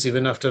times,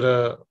 even after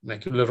a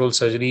macular hole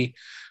surgery,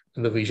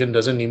 and the vision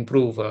doesn't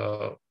improve,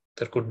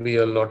 there could be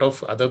a lot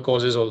of other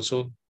causes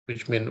also,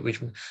 which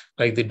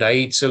like the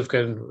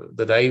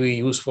dye we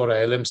use for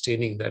ILM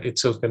staining, that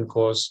itself can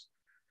cause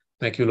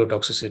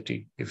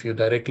maculotoxicity. If you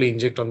directly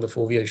inject on the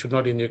fovea, you should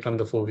not inject on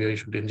the fovea, you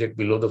should inject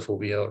below the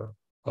fovea or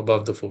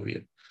above the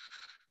fovea.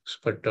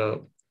 But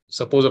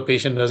suppose a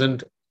patient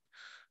doesn't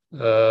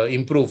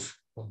improve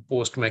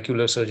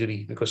post-macular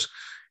surgery, because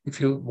if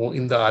you,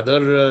 in the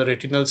other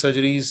retinal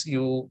surgeries,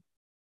 you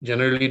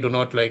generally do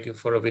not, like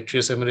for a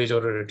vitreous hemorrhage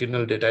or a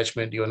retinal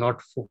detachment, you are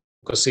not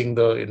focusing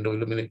the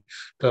endoilluminator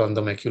on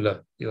the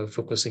macula. You are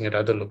focusing at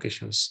other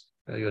locations.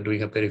 You are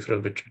doing a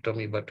peripheral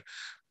vitrectomy, but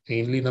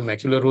mainly in a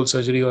macular hole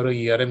surgery or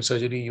a ERM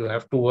surgery, you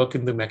have to work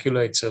in the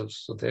macula itself.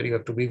 So there you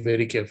have to be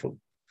very careful.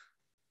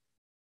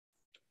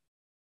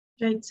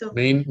 Right. So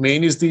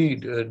main is the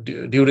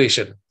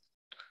duration.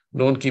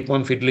 Don't keep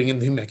on fiddling in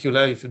the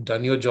macula. If you've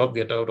done your job,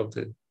 get out of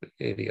the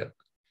area.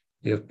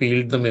 You have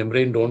peeled the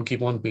membrane. Don't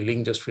keep on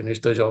peeling. Just finish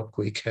the job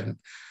quick. And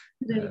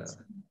right.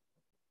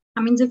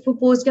 I mean, so for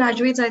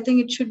postgraduates, I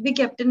think it should be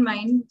kept in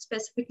mind,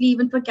 specifically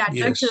even for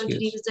cataract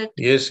surgeries.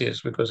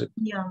 Yes, because it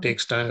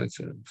takes time.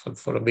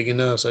 For a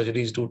beginner,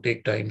 surgeries do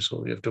take time.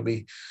 So you have to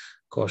be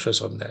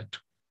cautious on that.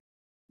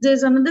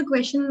 There's another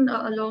question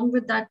along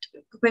with that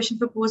question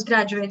for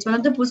postgraduates. One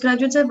of the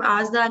postgraduates have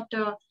asked that,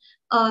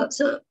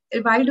 so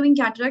while doing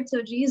cataract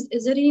surgeries,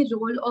 is there any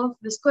role of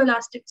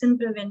viscoelastics in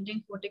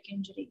preventing photic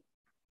injury?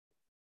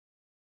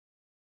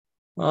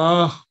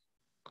 I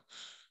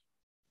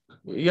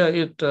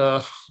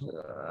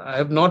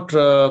have not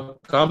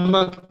come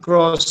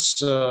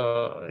across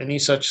any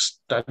such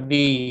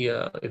study.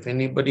 If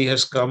anybody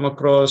has come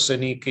across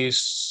any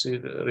case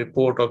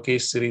report or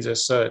case series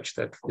as such,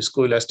 that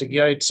viscoelastic,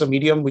 it's a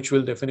medium which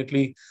will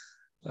definitely,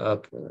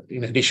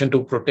 in addition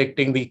to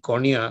protecting the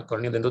corneal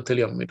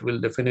endothelium, it will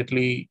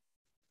definitely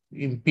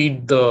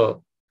impede the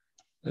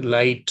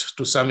light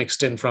to some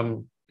extent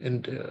from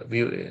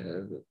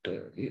involving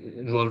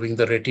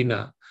the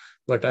retina.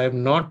 But I have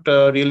not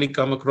really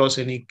come across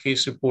any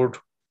case report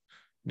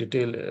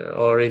detail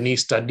or any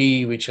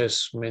study which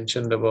has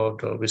mentioned about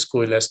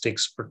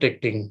viscoelastics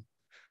protecting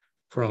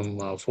from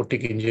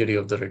photic injury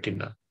of the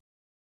retina.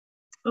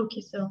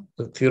 Okay, so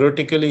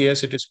theoretically,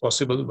 yes, it is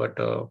possible, but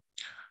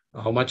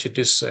how much it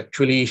is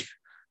actually,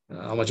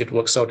 how much it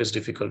works out is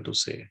difficult to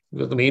say.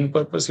 Because the main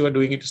purpose you are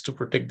doing it is to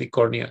protect the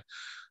cornea,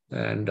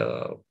 and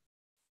the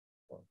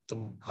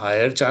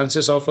higher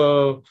chances of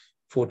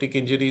photic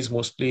injuries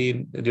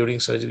during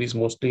surgeries,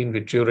 mostly in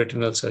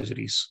vitreoretinal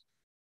surgeries.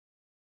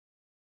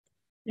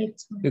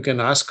 You can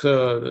ask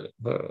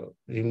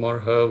him or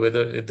her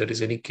whether there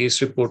is any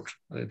case report.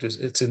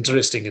 It's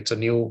interesting. It's a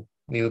new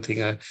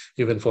thing,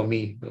 even for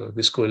me.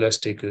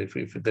 Viscoelastic.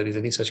 If there is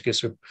any such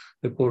case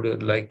report,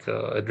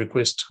 I'd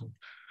request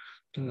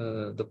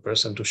the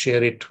person to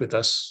share it with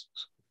us.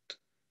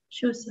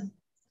 Sure, sir.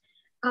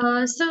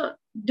 So,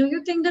 do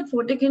you think that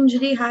photic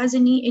injury has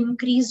any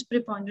increased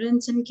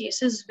preponderance in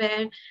cases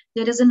where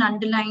there is an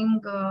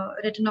underlying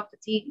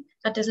retinopathy,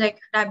 that is like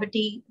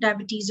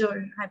diabetes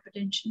or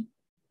hypertension?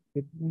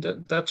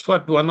 That's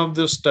what one of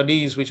the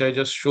studies which I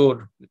just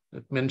showed,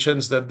 it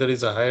mentions that there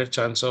is a higher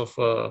chance of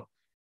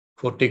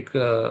photic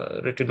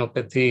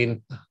retinopathy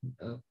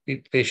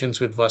in patients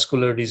with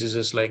vascular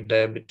diseases like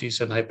diabetes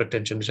and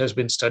hypertension, which has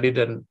been studied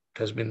and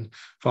has been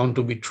found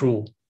to be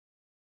true.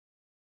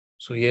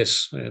 So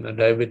yes, a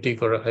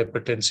diabetic or a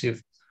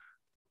hypertensive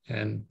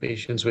and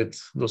patients with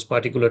those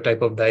particular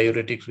type of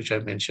diuretics, which I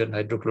mentioned,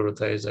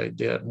 hydrochlorothiazide,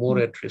 they are more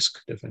at risk,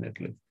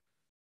 definitely.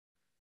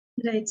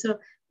 Right. So,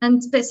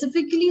 and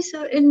specifically,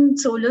 so in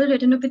solar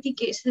retinopathy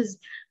cases,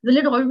 will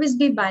it always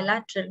be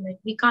bilateral? Like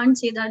we can't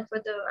say that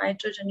for the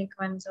iatrogenic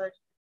ones, or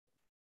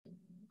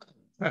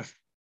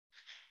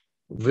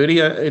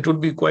it would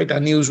be quite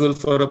unusual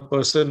for a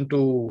person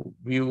to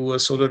view a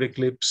solar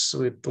eclipse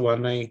with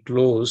one eye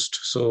closed.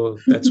 So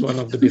that's one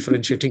of the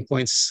differentiating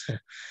points.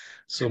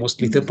 So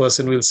mostly the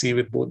person will see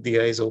with both the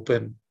eyes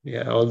open.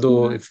 Yeah,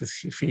 although if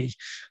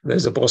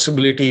there's a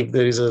possibility, if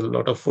there is a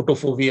lot of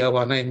photophobia,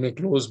 one eye may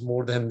close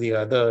more than the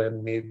other,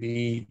 and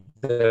maybe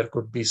there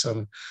could be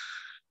some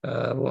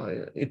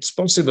It's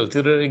possible.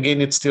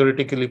 Again, it's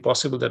theoretically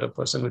possible that a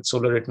person with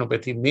solar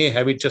retinopathy may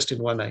have it just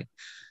in one eye,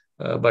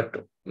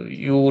 but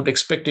you would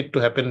expect it to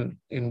happen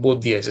in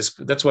both the eyes.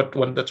 That's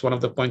one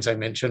of the points I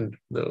mentioned.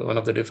 One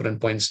of the different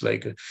points,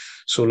 like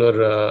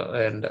solar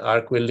and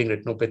arc welding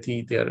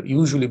retinopathy, they are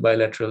usually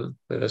bilateral,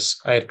 whereas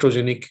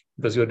iatrogenic,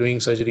 because you're doing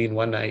surgery in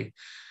one eye,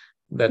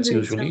 that's Right,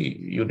 usually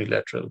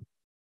unilateral.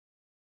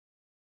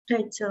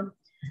 Right, sir.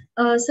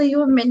 So you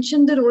have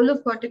mentioned the role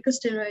of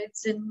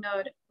corticosteroids in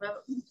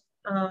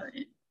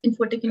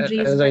photic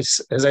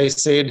injuries. As I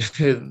said,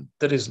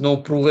 there is no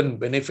proven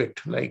benefit.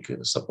 Like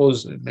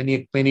suppose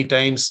many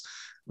times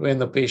when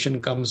the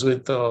patient comes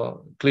with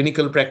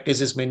clinical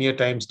practice is many a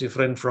times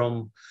different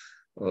from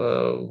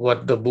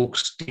what the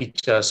books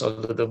teach us,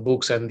 although the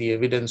books and the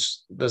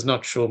evidence does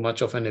not show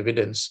much of an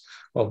evidence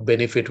of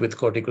benefit with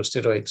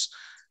corticosteroids.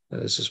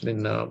 This has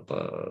been,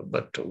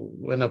 but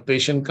when a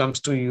patient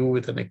comes to you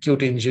with an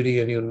acute injury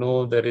and you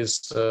know there is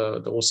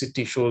the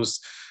OCT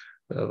shows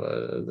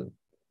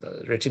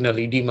retinal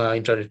edema,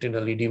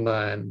 intraretinal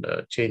edema, and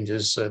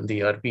changes in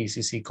the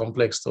RPECC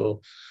complex, so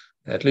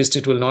at least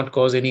it will not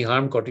cause any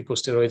harm.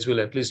 Corticosteroids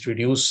will at least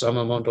reduce some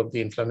amount of the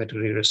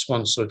inflammatory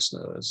response. So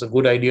it's a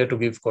good idea to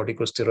give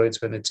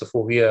corticosteroids when it's a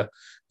fovea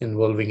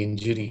involving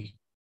injury.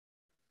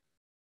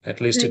 At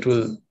least it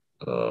will,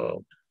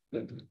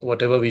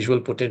 whatever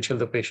visual potential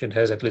the patient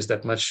has, at least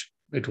that much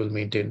it will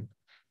maintain.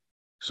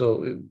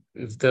 So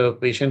if the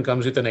patient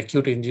comes with an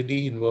acute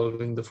injury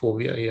involving the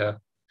fovea, yeah,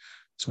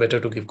 it's better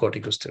to give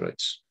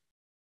corticosteroids.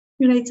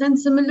 Right. And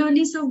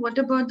similarly, so what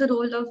about the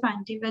role of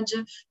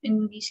anti-VEGF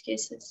in these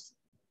cases?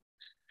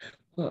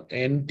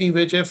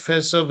 Anti-VEGF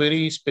has a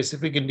very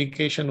specific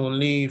indication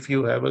only if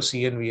you have a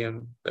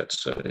CNVM.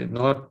 That's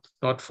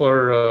not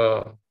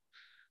for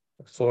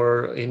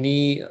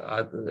any.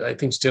 I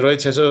think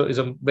steroids is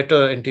a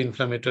better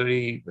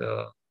anti-inflammatory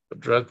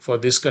drug for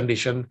this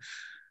condition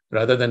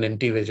rather than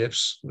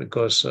anti-VEGFs,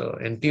 because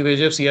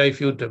anti-VEGFs, yeah, if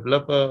you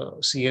develop a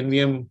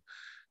CNVM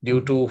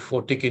due to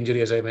photic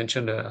injury, as I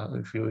mentioned,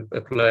 if you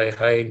apply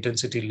high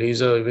intensity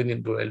laser,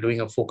 even while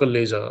doing a focal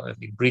laser, and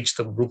you breach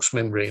the Brooks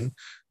membrane,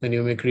 then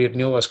you may create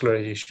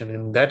neovascularization.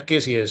 In that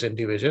case, yes,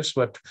 anti-VEGFs,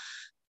 but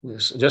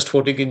just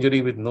photic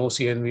injury with no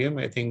CNVM,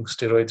 I think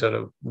steroids are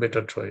a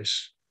better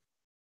choice.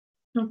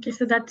 Okay,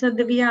 so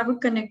we have a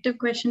connective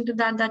question to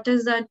that. That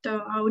is that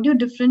how do you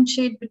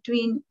differentiate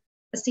between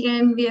a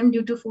CNVM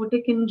due to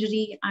photic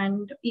injury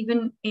and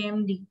even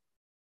AMD?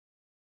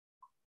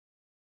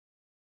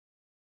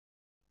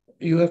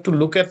 You have to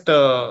look at,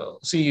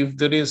 see if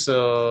there is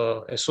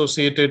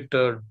associated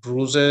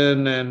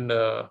drusen and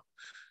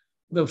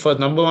for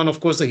number one, of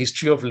course, the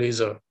history of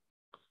laser.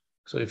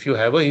 So if you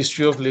have a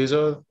history of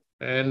laser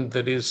and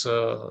there is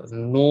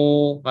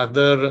no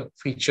other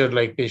feature,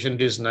 like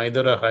patient is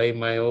neither a high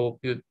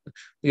myope,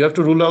 you have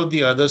to rule out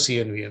the other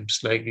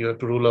CNVMs, like you have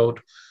to rule out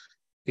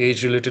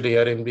age-related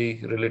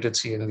ARMD related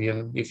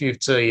CNVM. If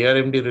it's a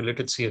ARMD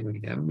related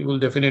CNVM, you will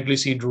definitely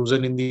see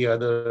drusen in the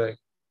other eye.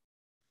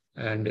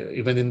 And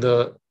even in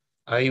the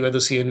eye where the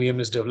CNVM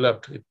is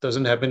developed, it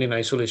doesn't happen in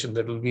isolation.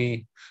 That will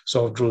be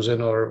soft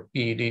drusen or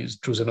PEDs,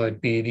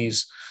 drusenoid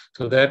PEDs.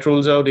 So that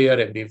rules out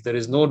ARMD. If there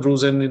is no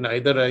drusen in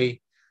either eye,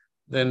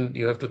 then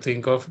you have to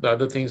think of the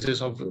other things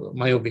is of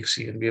myopic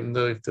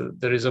CNVM. If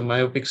there is a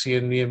myopic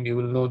CNVM, you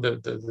will know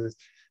that this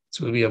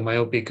will be a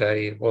myopic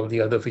eye. All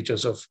the other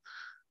features of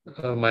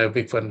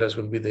myopic fundus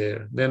will be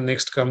there. Then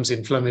next comes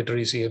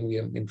inflammatory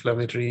CNVM.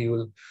 Inflammatory,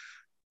 you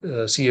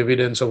will see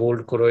evidence of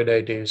old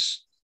choroiditis.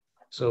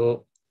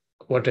 So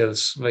what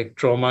else? Like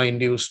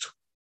trauma-induced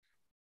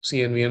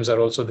CNVMs are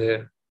also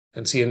there.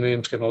 And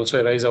CNVMs can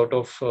also arise out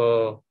of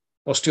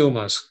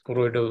osteomas,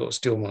 choroidal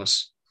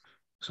osteomas.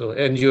 So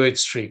angioid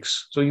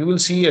streaks. So you will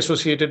see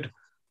associated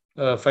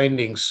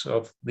findings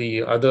of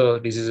the other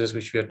diseases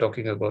which we are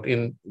talking about.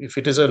 If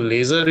it is a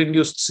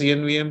laser-induced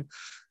CNVM,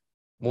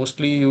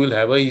 mostly you will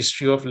have a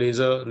history of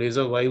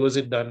laser. Why was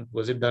it done?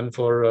 Was it done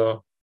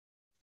for,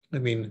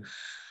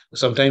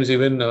 sometimes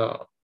even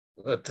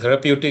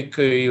therapeutic,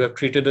 you have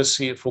treated a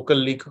focal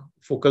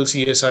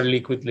CSR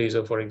leak with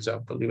laser, for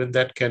example. Even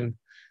that can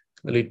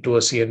lead to a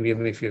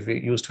CNVM if you've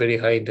used very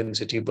high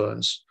intensity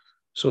burns.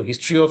 So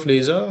history of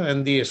laser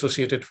and the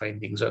associated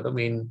findings are the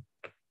main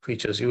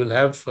features. You will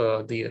have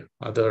the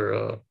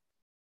other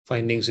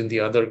findings in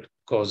the other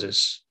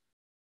causes.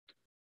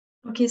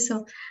 Okay,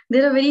 so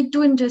there are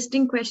two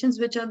interesting questions,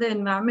 which are the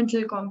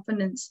environmental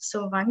components.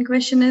 So one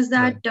question is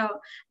that, do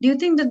you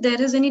think that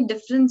there is any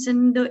difference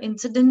in the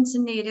incidence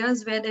in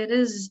areas where there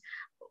is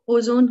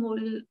ozone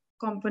hole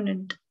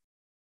component?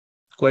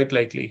 Quite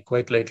likely.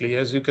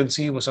 As you can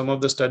see, some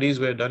of the studies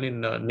were done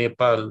in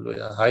Nepal,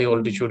 high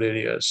altitude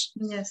areas.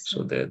 Yes.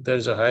 So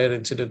there's a higher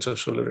incidence of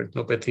solar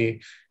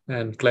retinopathy,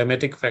 and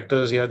climatic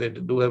factors. Yeah, they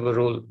do have a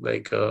role.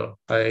 Like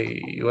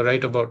you are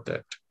right about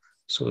that.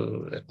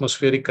 So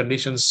atmospheric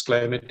conditions,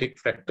 climatic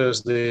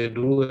factors, they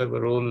do have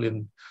a role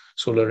in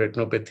solar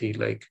retinopathy.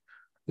 Like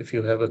if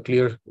you have a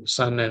clear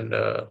sun and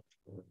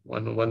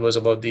one was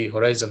about the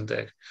horizon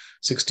there,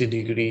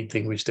 60-degree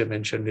thing which they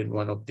mentioned in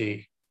one of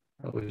the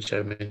which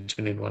I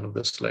mentioned in one of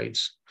the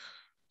slides.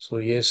 So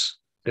yes,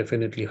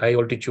 definitely high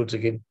altitudes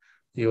again,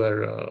 you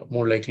are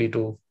more likely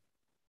to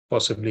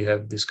possibly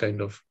have this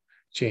kind of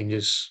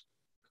changes.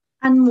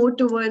 And more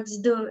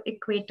towards the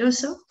equator,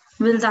 sir?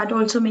 Will that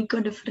also make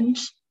a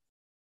difference?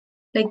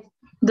 Like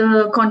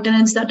the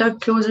continents that are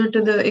closer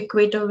to the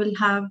equator will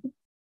have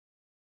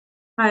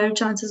higher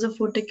chances of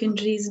photic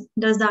injuries.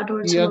 Does that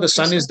also Yeah, the occur,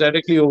 sun sir? is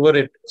directly over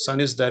it. Sun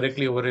is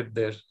directly over it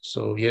there.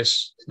 So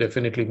yes,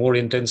 definitely more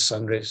intense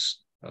sun rays.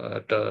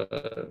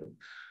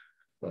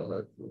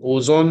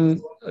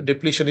 Ozone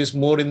depletion is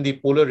more in the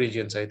polar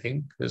regions, I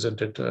think,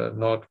 isn't it?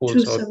 North Pole,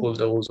 True, sir. South Pole,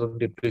 the ozone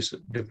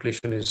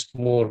depletion is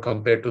more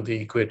compared to the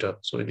equator.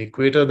 So in the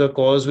equator, the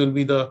cause will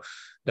be the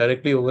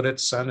directly over at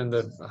sun and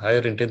the higher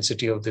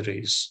intensity of the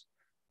rays.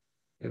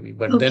 Maybe.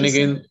 But then Okay,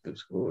 sir. again,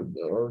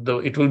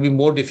 it will be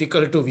more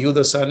difficult to view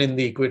the sun in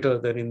the equator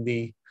than in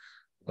the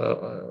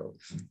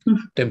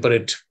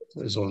temperate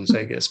zones,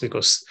 I guess,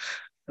 because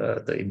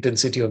the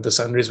intensity of the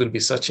sun rays will be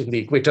such in the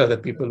equator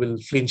that people will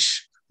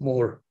flinch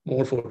more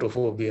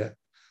photophobia.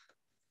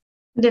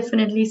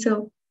 Definitely,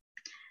 sir.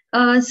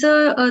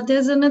 There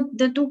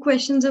are two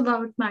questions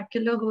about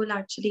macular hole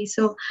actually.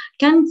 So,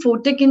 can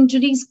photic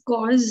injuries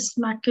cause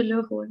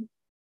macular hole?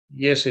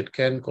 Yes, it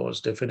can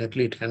cause,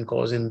 definitely it can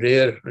cause in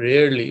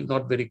rarely,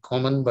 not very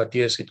common, but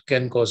yes, it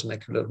can cause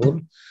macular hole.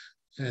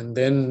 And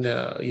then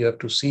you have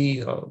to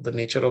see the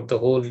nature of the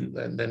hole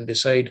and then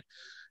decide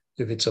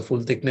if it's a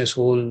full thickness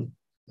hole,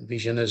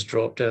 vision has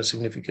dropped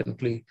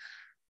significantly.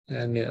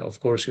 And of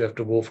course, you have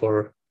to go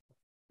for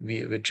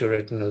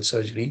vitreoretinal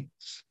surgery.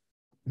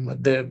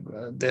 But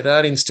there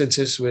are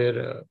instances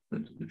where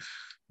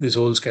these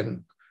holes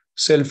can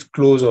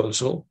self-close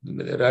also.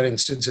 There are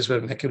instances where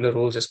macular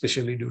holes,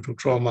 especially due to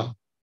trauma,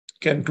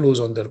 can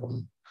close on their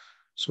own.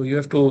 So you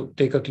have to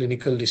take a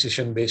clinical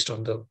decision based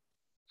on the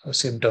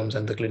symptoms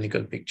and the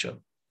clinical picture.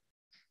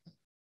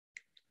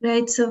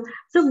 Right. So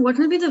what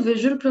will be the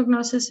visual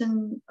prognosis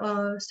in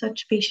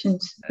such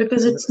patients?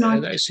 Because it's not.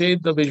 As I say,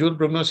 the visual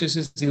prognosis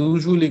is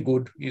usually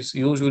good. It's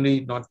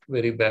usually not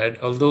very bad.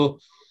 Although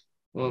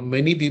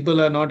many people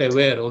are not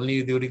aware.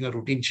 Only during a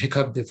routine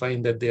checkup they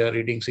find that they are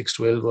reading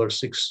 612 or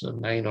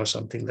 69 or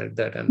something like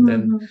that, and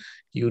then Mhm.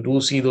 you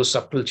do see those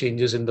subtle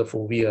changes in the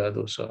fovea,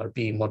 those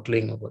RP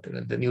mottling or whatever.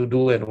 And then you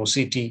do an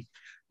OCT,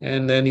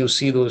 and then you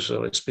see those,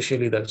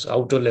 especially those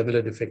outer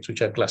lamellar defects,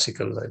 which are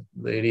classical, like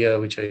the area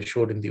which I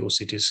showed in the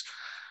OCTs.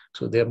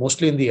 So they are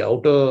mostly in the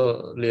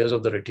outer layers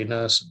of the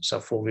retina,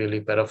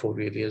 subfoveally,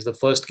 parafoveally. As the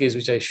first case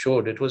which I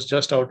showed, it was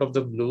just out of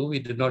the blue. We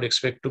did not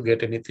expect to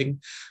get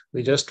anything.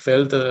 We just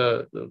felt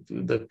the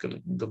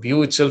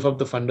view itself of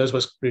the fundus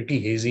was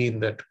pretty hazy in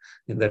that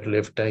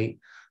left eye.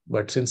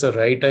 But since the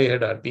right eye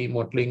had RP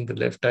mottling, the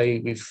left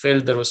eye, we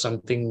felt there was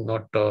something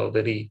not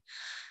very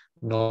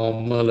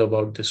normal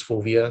about this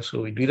fovea.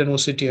 So we did an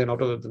OCT, and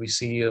out of it, we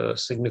see a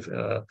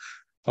significant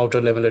outer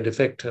lamellar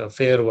defect,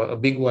 a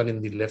big one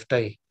in the left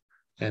eye.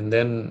 And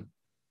then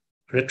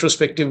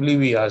retrospectively,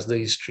 we asked the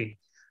history.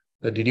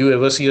 Did you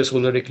ever see a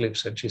solar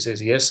eclipse? And she says,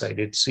 yes, I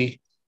did see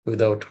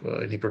without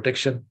any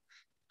protection.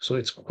 So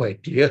it's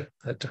quite clear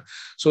that.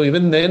 So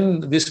even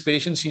then, this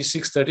patient, she's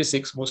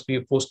 636, mostly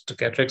post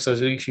cataract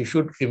surgery. She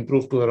should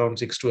improve to around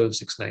 612,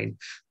 69,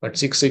 but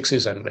 66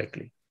 is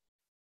unlikely.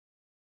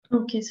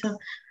 Okay, sir.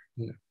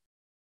 Yeah.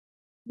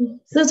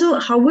 So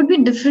how would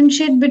we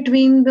differentiate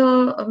between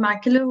the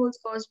macular holes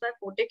caused by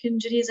photic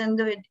injuries and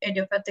the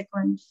idiopathic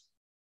ones?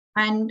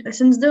 And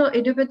since the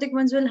idiopathic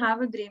ones will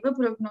have a graver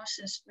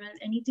prognosis, will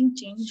anything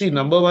change? See,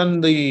 number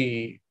one,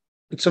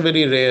 it's a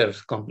very rare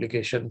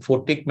complication.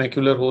 Photic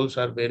macular holes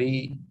are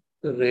very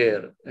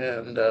rare.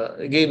 And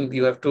again,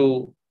 you have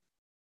to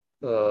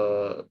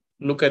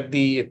look at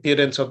the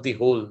appearance of the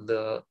hole.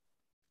 The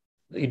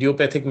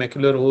idiopathic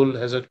macular hole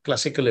has a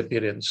classical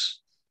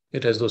appearance.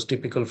 It has those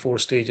typical 4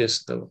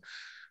 stages.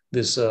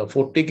 This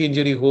photic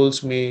injury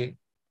holes may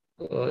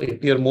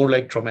appear more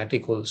like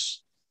traumatic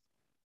holes.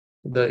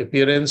 The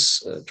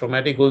appearance,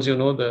 traumatic holes,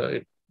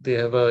 they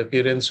have an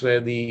appearance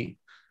where the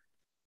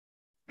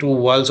two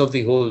walls of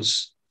the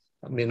holes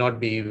may not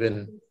be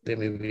even, they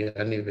may be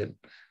uneven.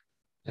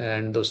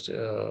 And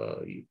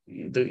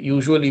the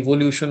usual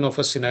evolution of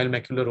a senile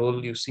macular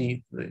hole, you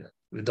see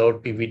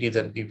without PVD,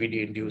 then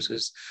PVD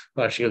induces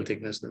partial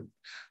thickness,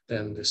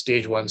 then the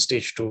stage 1,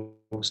 stage 2,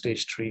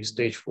 stage 3,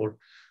 stage 4.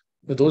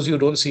 But those you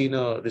don't see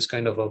in this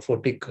kind of a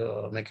photic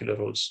macular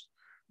holes.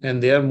 And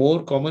they are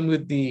more common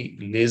with the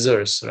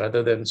lasers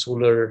rather than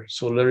solar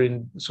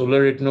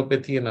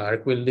retinopathy and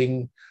arc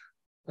welding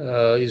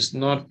is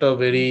not a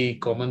very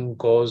common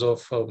cause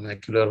of a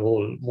macular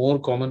hole. More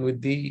common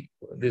with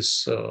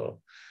this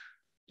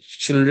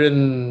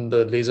children,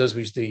 the lasers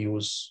which they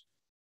use.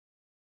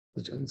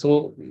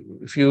 So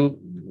if you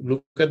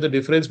look at the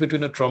difference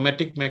between a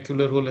traumatic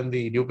macular hole and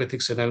the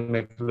idiopathic senile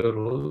macular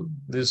hole,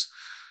 this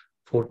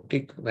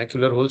photic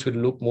macular holes will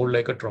look more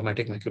like a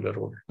traumatic macular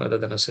hole rather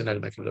than a senile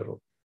macular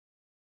hole.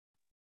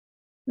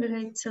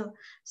 Right, so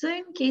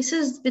in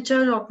cases which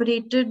are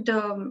operated,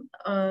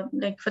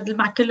 like for the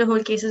macular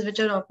hole cases which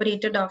are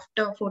operated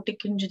after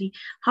photic injury,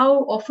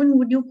 how often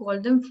would you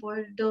call them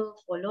for the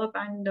follow-up,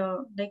 and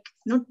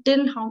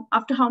till how,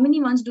 after how many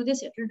months do they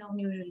settle down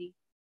usually?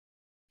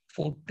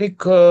 Photic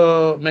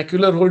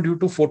macular hole due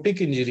to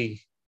photic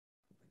injury,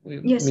 we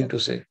Yes, mean sir. to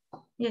say,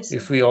 Yes, sir.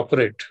 if you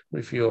operate,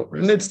 and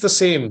Yes, it's sir. the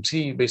same.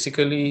 See,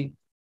 basically,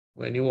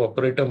 when you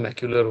operate a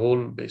macular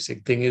hole,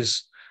 basic thing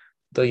is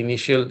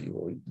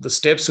the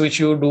steps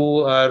which you do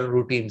are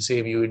routine.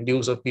 Same, you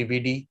induce a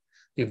PVD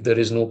if there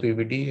is no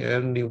PVD,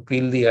 and you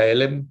peel the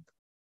ILM.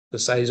 The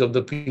size of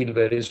the peel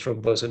varies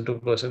from person to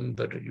person.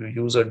 That you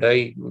use a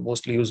dye, you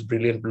mostly use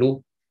brilliant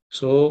blue.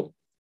 So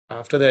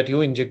after that,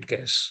 you inject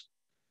gas.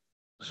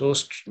 So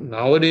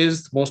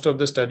nowadays, most of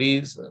the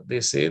studies,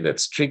 they say that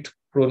strict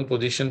prone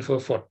position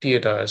for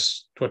 48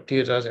 hours.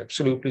 48 hours,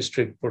 absolutely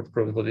strict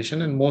prone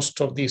position, and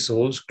most of these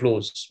holes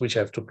close, which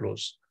have to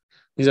close.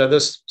 These are the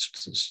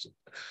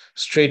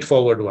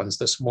straightforward ones,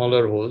 the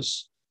smaller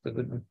holes,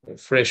 the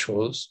fresh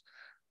holes.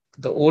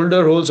 The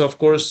older holes, of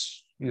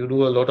course, you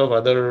do a lot of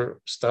other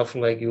stuff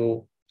like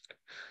you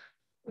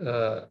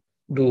uh,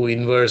 do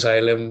inverse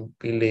ILM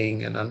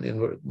peeling and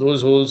uninverse.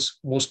 Those holes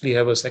mostly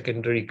have a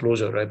secondary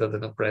closure rather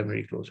than a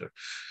primary closure.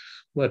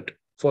 But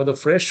for the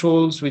fresh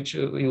holes which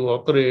you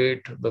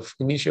operate, the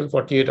initial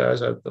 48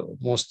 hours are the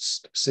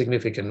most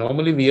significant.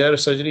 Normally, VR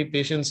surgery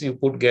patients, you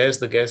put gas,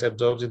 the gas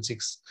absorbs in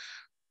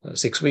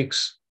 6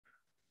 weeks.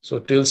 So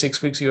till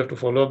 6 weeks, you have to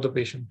follow up the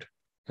patient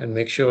and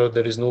make sure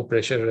there is no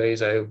pressure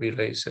rise, IOP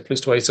rise. At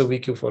least twice a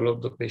week, you follow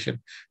up the patient.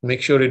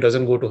 Make sure it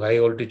doesn't go to high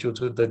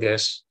altitudes with the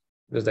gas,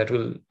 because that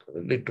will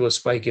lead to a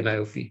spike in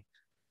IOP.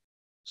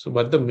 So,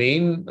 but the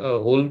main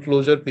hole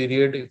closure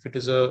period, if it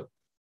is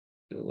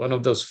one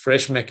of those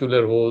fresh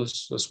macular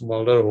holes, the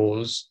smaller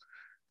holes,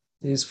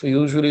 is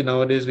usually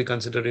nowadays we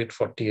consider it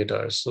 48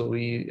 hours. So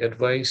we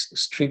advise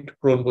strict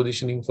prone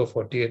positioning for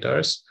 48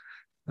 hours.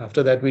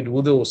 After that, we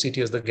do the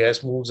OCT. As the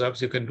gas moves up,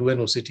 so you can do an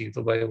OCT.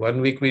 So by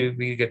 1 week,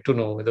 we get to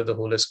know whether the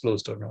hole is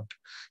closed or not.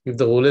 If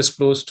the hole is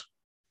closed,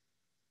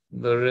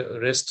 the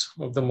rest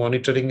of the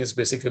monitoring is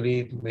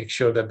basically make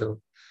sure that the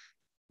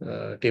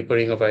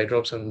tapering of eye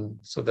drops, and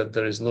so that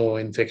there is no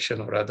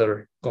infection or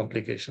other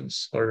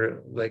complications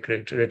or like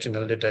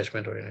retinal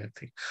detachment or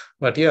anything.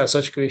 But yeah,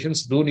 such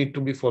patients do need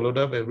to be followed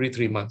up every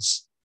 3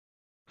 months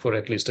for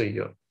at least a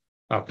year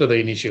after the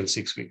initial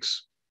 6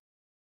 weeks.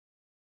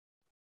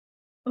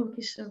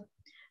 Okay, sir.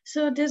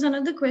 So there's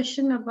another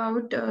question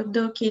about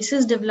the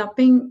cases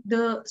developing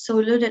the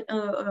solar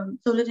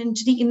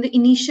injury in the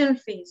initial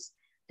phase,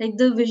 like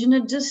the vision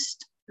are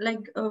just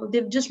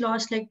they've just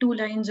lost like 2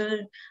 lines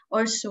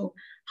or so.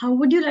 How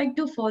would you like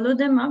to follow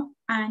them up,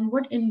 and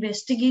what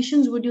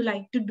investigations would you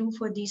like to do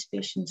for these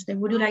patients? Like,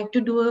 would you like to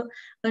do a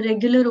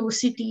regular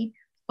OCT,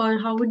 or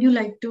how would you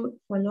like to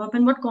follow up,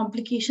 and what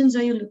complications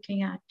are you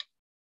looking at?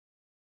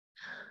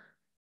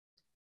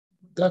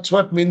 That's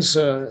what means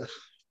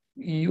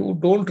you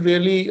don't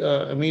really,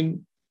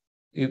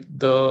 if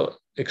the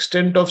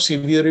extent of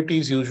severity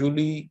is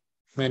usually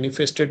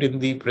manifested in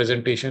the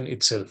presentation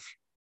itself.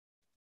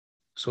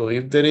 So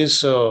if there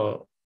is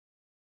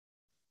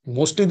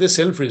mostly they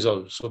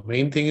self-resolve. So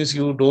main thing is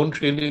you don't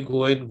really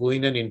go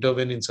in and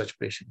intervene in such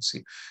patients.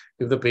 See,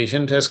 if the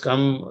patient has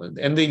come,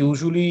 and they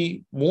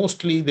usually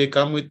mostly they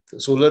come with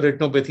solar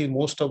retinopathy.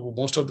 Most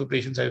of the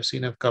patients I've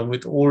seen have come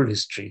with old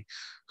history.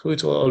 So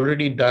it's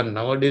already done.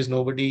 Nowadays,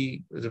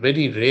 it's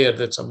very rare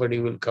that somebody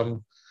will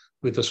come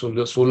with a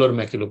solar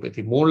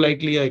maculopathy. More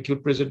likely,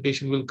 acute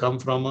presentation will come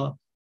from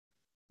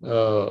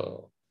a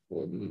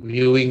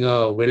viewing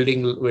a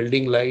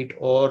welding light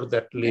or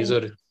that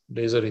Right.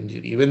 laser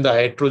injury. Even the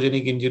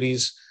iatrogenic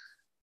injuries,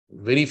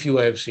 very few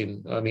I have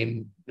seen. I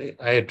mean,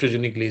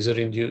 iatrogenic laser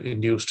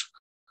induced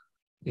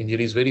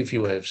injuries, very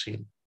few I have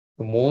seen.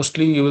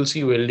 Mostly you will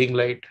see welding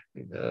light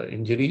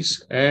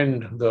injuries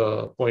and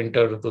the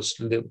pointer,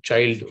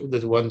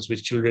 the ones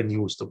which children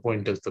use, the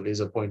pointers, the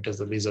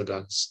laser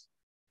guns.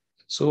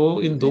 So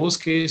in those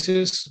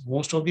cases,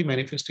 most of the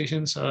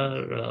manifestations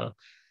are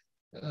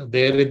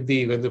there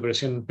when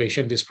the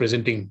patient is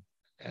presenting.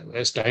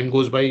 As time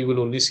goes by, you will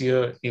only see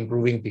a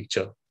improving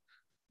picture.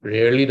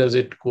 Rarely does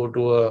it go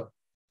to a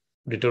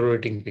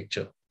deteriorating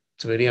picture.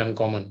 It's very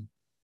uncommon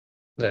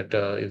that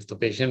if the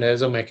patient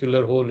has a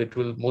macular hole, it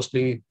will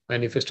mostly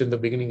manifest in the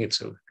beginning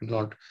itself. It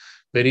will not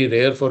very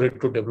rare for it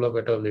to develop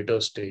at a later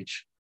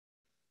stage.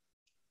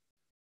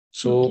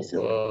 Okay, So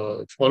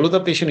sir. follow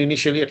the patient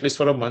initially, at least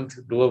for a month,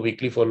 do a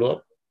weekly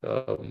follow-up.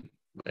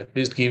 At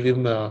least give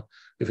him,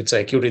 if it's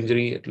acute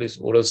injury, at least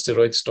oral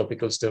steroids,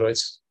 topical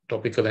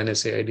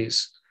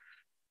NSAIDs.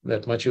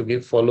 That much you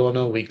give, follow on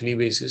a weekly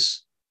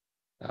basis.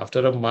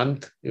 After a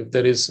month, if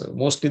there is,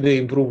 mostly they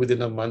improve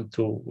within a month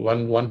to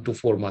 1 to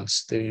 4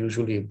 months, they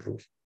usually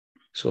improve.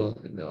 So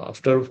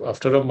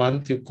after a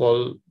month, you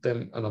call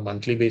them on a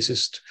monthly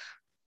basis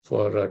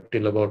for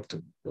till about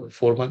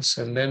 4 months,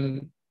 and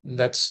then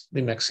that's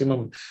the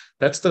maximum.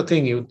 That's the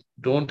thing. You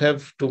don't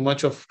have too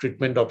much of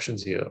treatment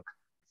options here.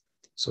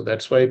 So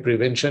that's why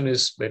prevention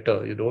is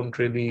better. You don't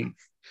really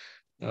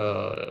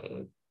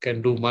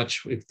can do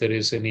much if there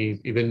is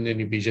even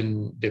any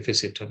vision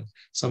deficit. And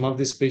some of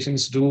these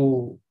patients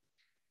do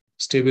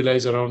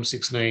stabilize around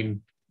 6.9.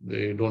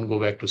 They don't go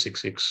back to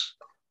 6.6.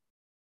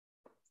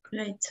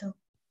 Right, sir.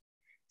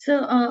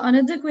 So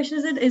another question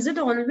is it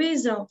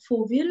always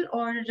foveal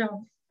or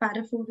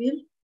parafoveal?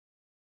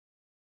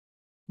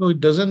 No, it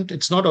doesn't.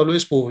 It's not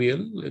always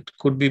foveal. It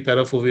could be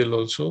parafoveal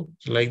also.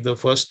 Like the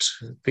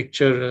first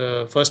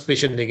picture, first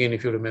patient again,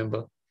 if you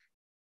remember.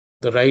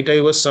 The right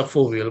eye was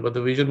subfoveal, but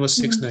the vision was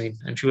 6.9,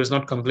 and she was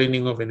not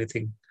complaining of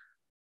anything.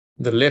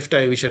 The left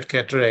eye, which had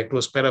cataract,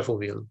 was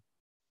parafoveal.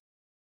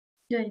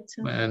 Right,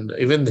 sir. And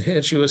even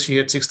there, she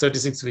had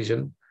 6.36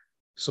 vision.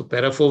 So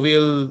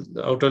parafoveal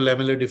outer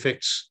lamellar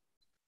defects,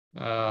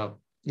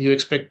 you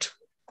expect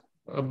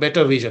a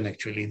better vision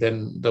actually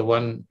than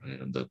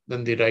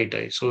the right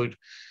eye. So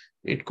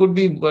it could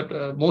be,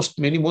 but most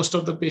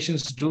of the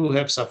patients do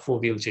have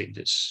subfoveal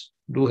changes.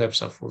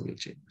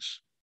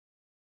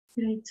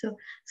 Right, sir.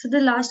 So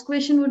the last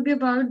question would be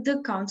about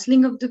the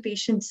counseling of the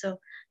patient, sir.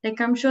 Like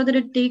I'm sure that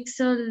it takes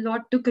a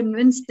lot to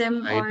convince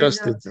them.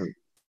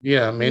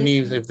 Yeah, many,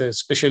 Yes,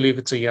 especially if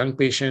it's a young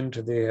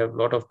patient, they have a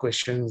lot of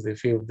questions. They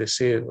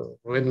say,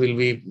 when will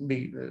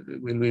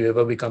we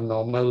ever become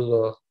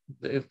normal?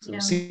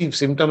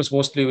 Symptoms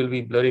mostly will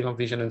be blurring of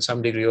vision and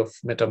some degree of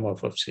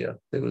metamorphopsia.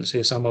 They will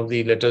say some of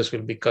the letters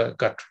will be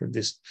cut with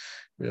this.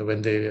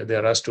 When they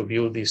are asked to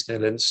view these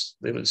lens,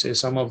 they will say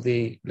some of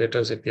the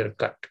letters appear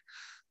cut.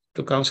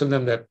 To counsel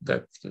them that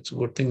it's a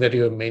good thing that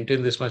you have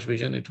maintained this much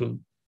vision.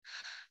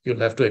 You'll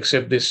have to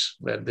accept this,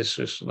 that this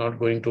is not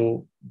going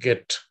to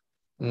get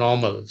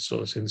normal.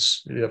 So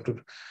since you have to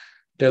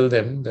tell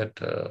them that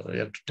you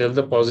have to tell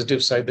the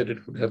positive side that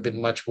it could have been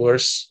much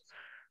worse,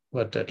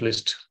 but at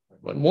least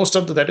most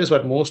of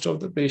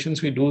the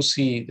patients we do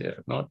see,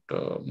 they're not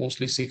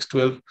mostly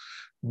 612.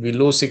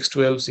 Below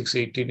 612,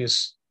 618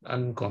 is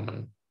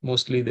uncommon.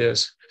 Mostly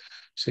there's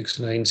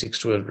 6.9,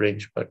 6.12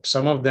 range, but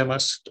some of them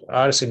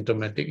are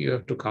symptomatic. You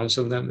have to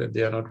counsel them that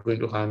they are not going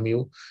to harm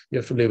you. You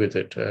have to live with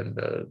it, and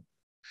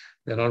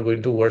they're not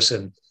going to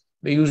worsen.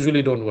 They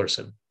usually don't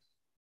worsen.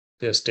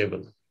 They're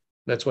stable.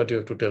 That's what you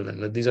have to tell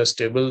them, that these are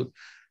stable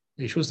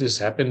issues. This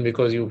happened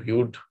because you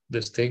viewed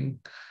this thing.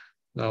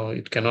 Now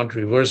it cannot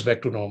reverse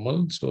back to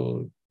normal.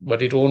 So,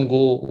 but it won't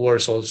go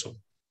worse also.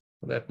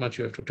 That much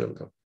you have to tell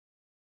them.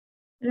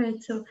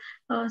 Right. So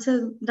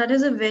that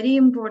is a very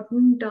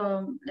important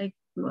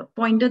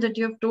pointer that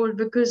you have told,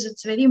 because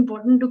it's very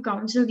important to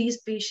counsel these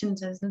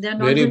patients as they're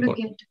not Very going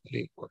important. to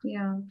get.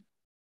 Yeah.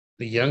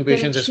 The young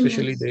patients,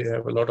 especially, they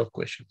have a lot of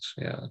questions.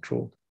 Yeah,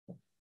 true.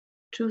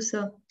 True,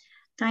 sir.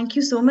 Thank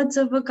you so much,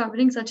 sir, for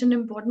covering such an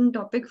important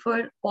topic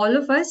for all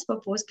of us,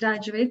 for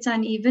postgraduates,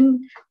 and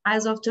even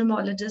as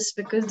ophthalmologists,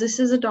 because this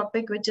is a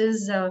topic which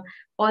is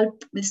all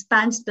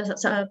pan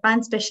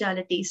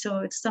speciality. So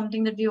it's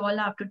something that we all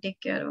have to take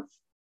care of.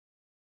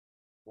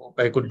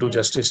 I could do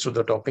justice to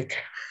the topic.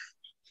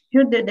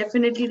 You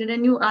definitely did,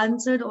 and you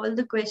answered all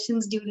the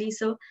questions duly.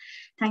 So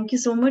thank you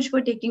so much for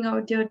taking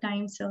out your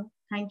time, sir.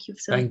 Thank you,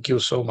 sir. Thank you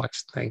so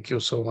much.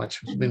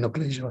 It's been a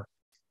pleasure.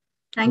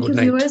 Thank you,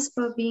 viewers,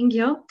 for being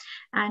here.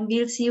 And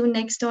we'll see you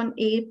next on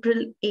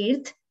April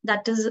 8th.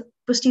 That is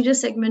Posterior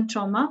Segment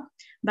Trauma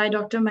by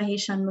Dr.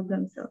 Mahesh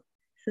Shanmugam, sir.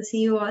 So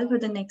see you all for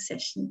the next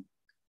session.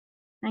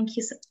 Thank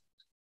you, sir.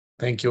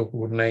 Thank you.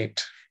 Good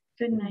night.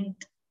 Good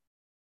night.